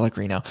 Danny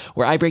Pellegrino,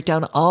 where I break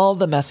down all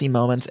the messy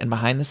moments and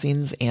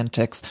behind-the-scenes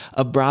antics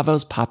of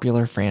Bravo's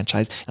popular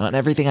franchise. And on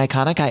Everything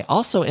Iconic, I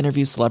also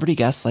interview celebrity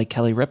guests like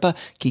Kelly Ripa,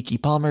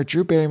 Keke Palmer,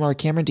 Drew Barrymore,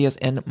 Cameron Diaz,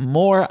 and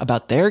more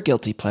about their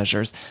guilty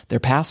pleasures, their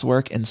past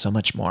work, and so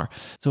much more.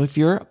 So if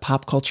you're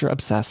pop culture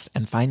obsessed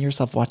and find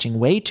yourself watching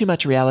way too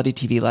much reality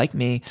TV like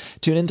me,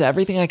 tune in to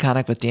Everything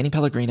Iconic with Danny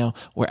Pellegrino,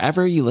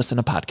 wherever you listen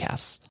to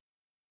podcasts.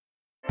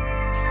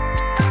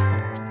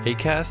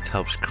 Acast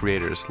helps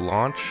creators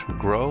launch,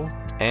 grow,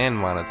 and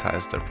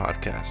monetize their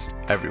podcasts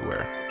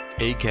everywhere.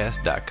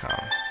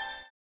 Acast.com.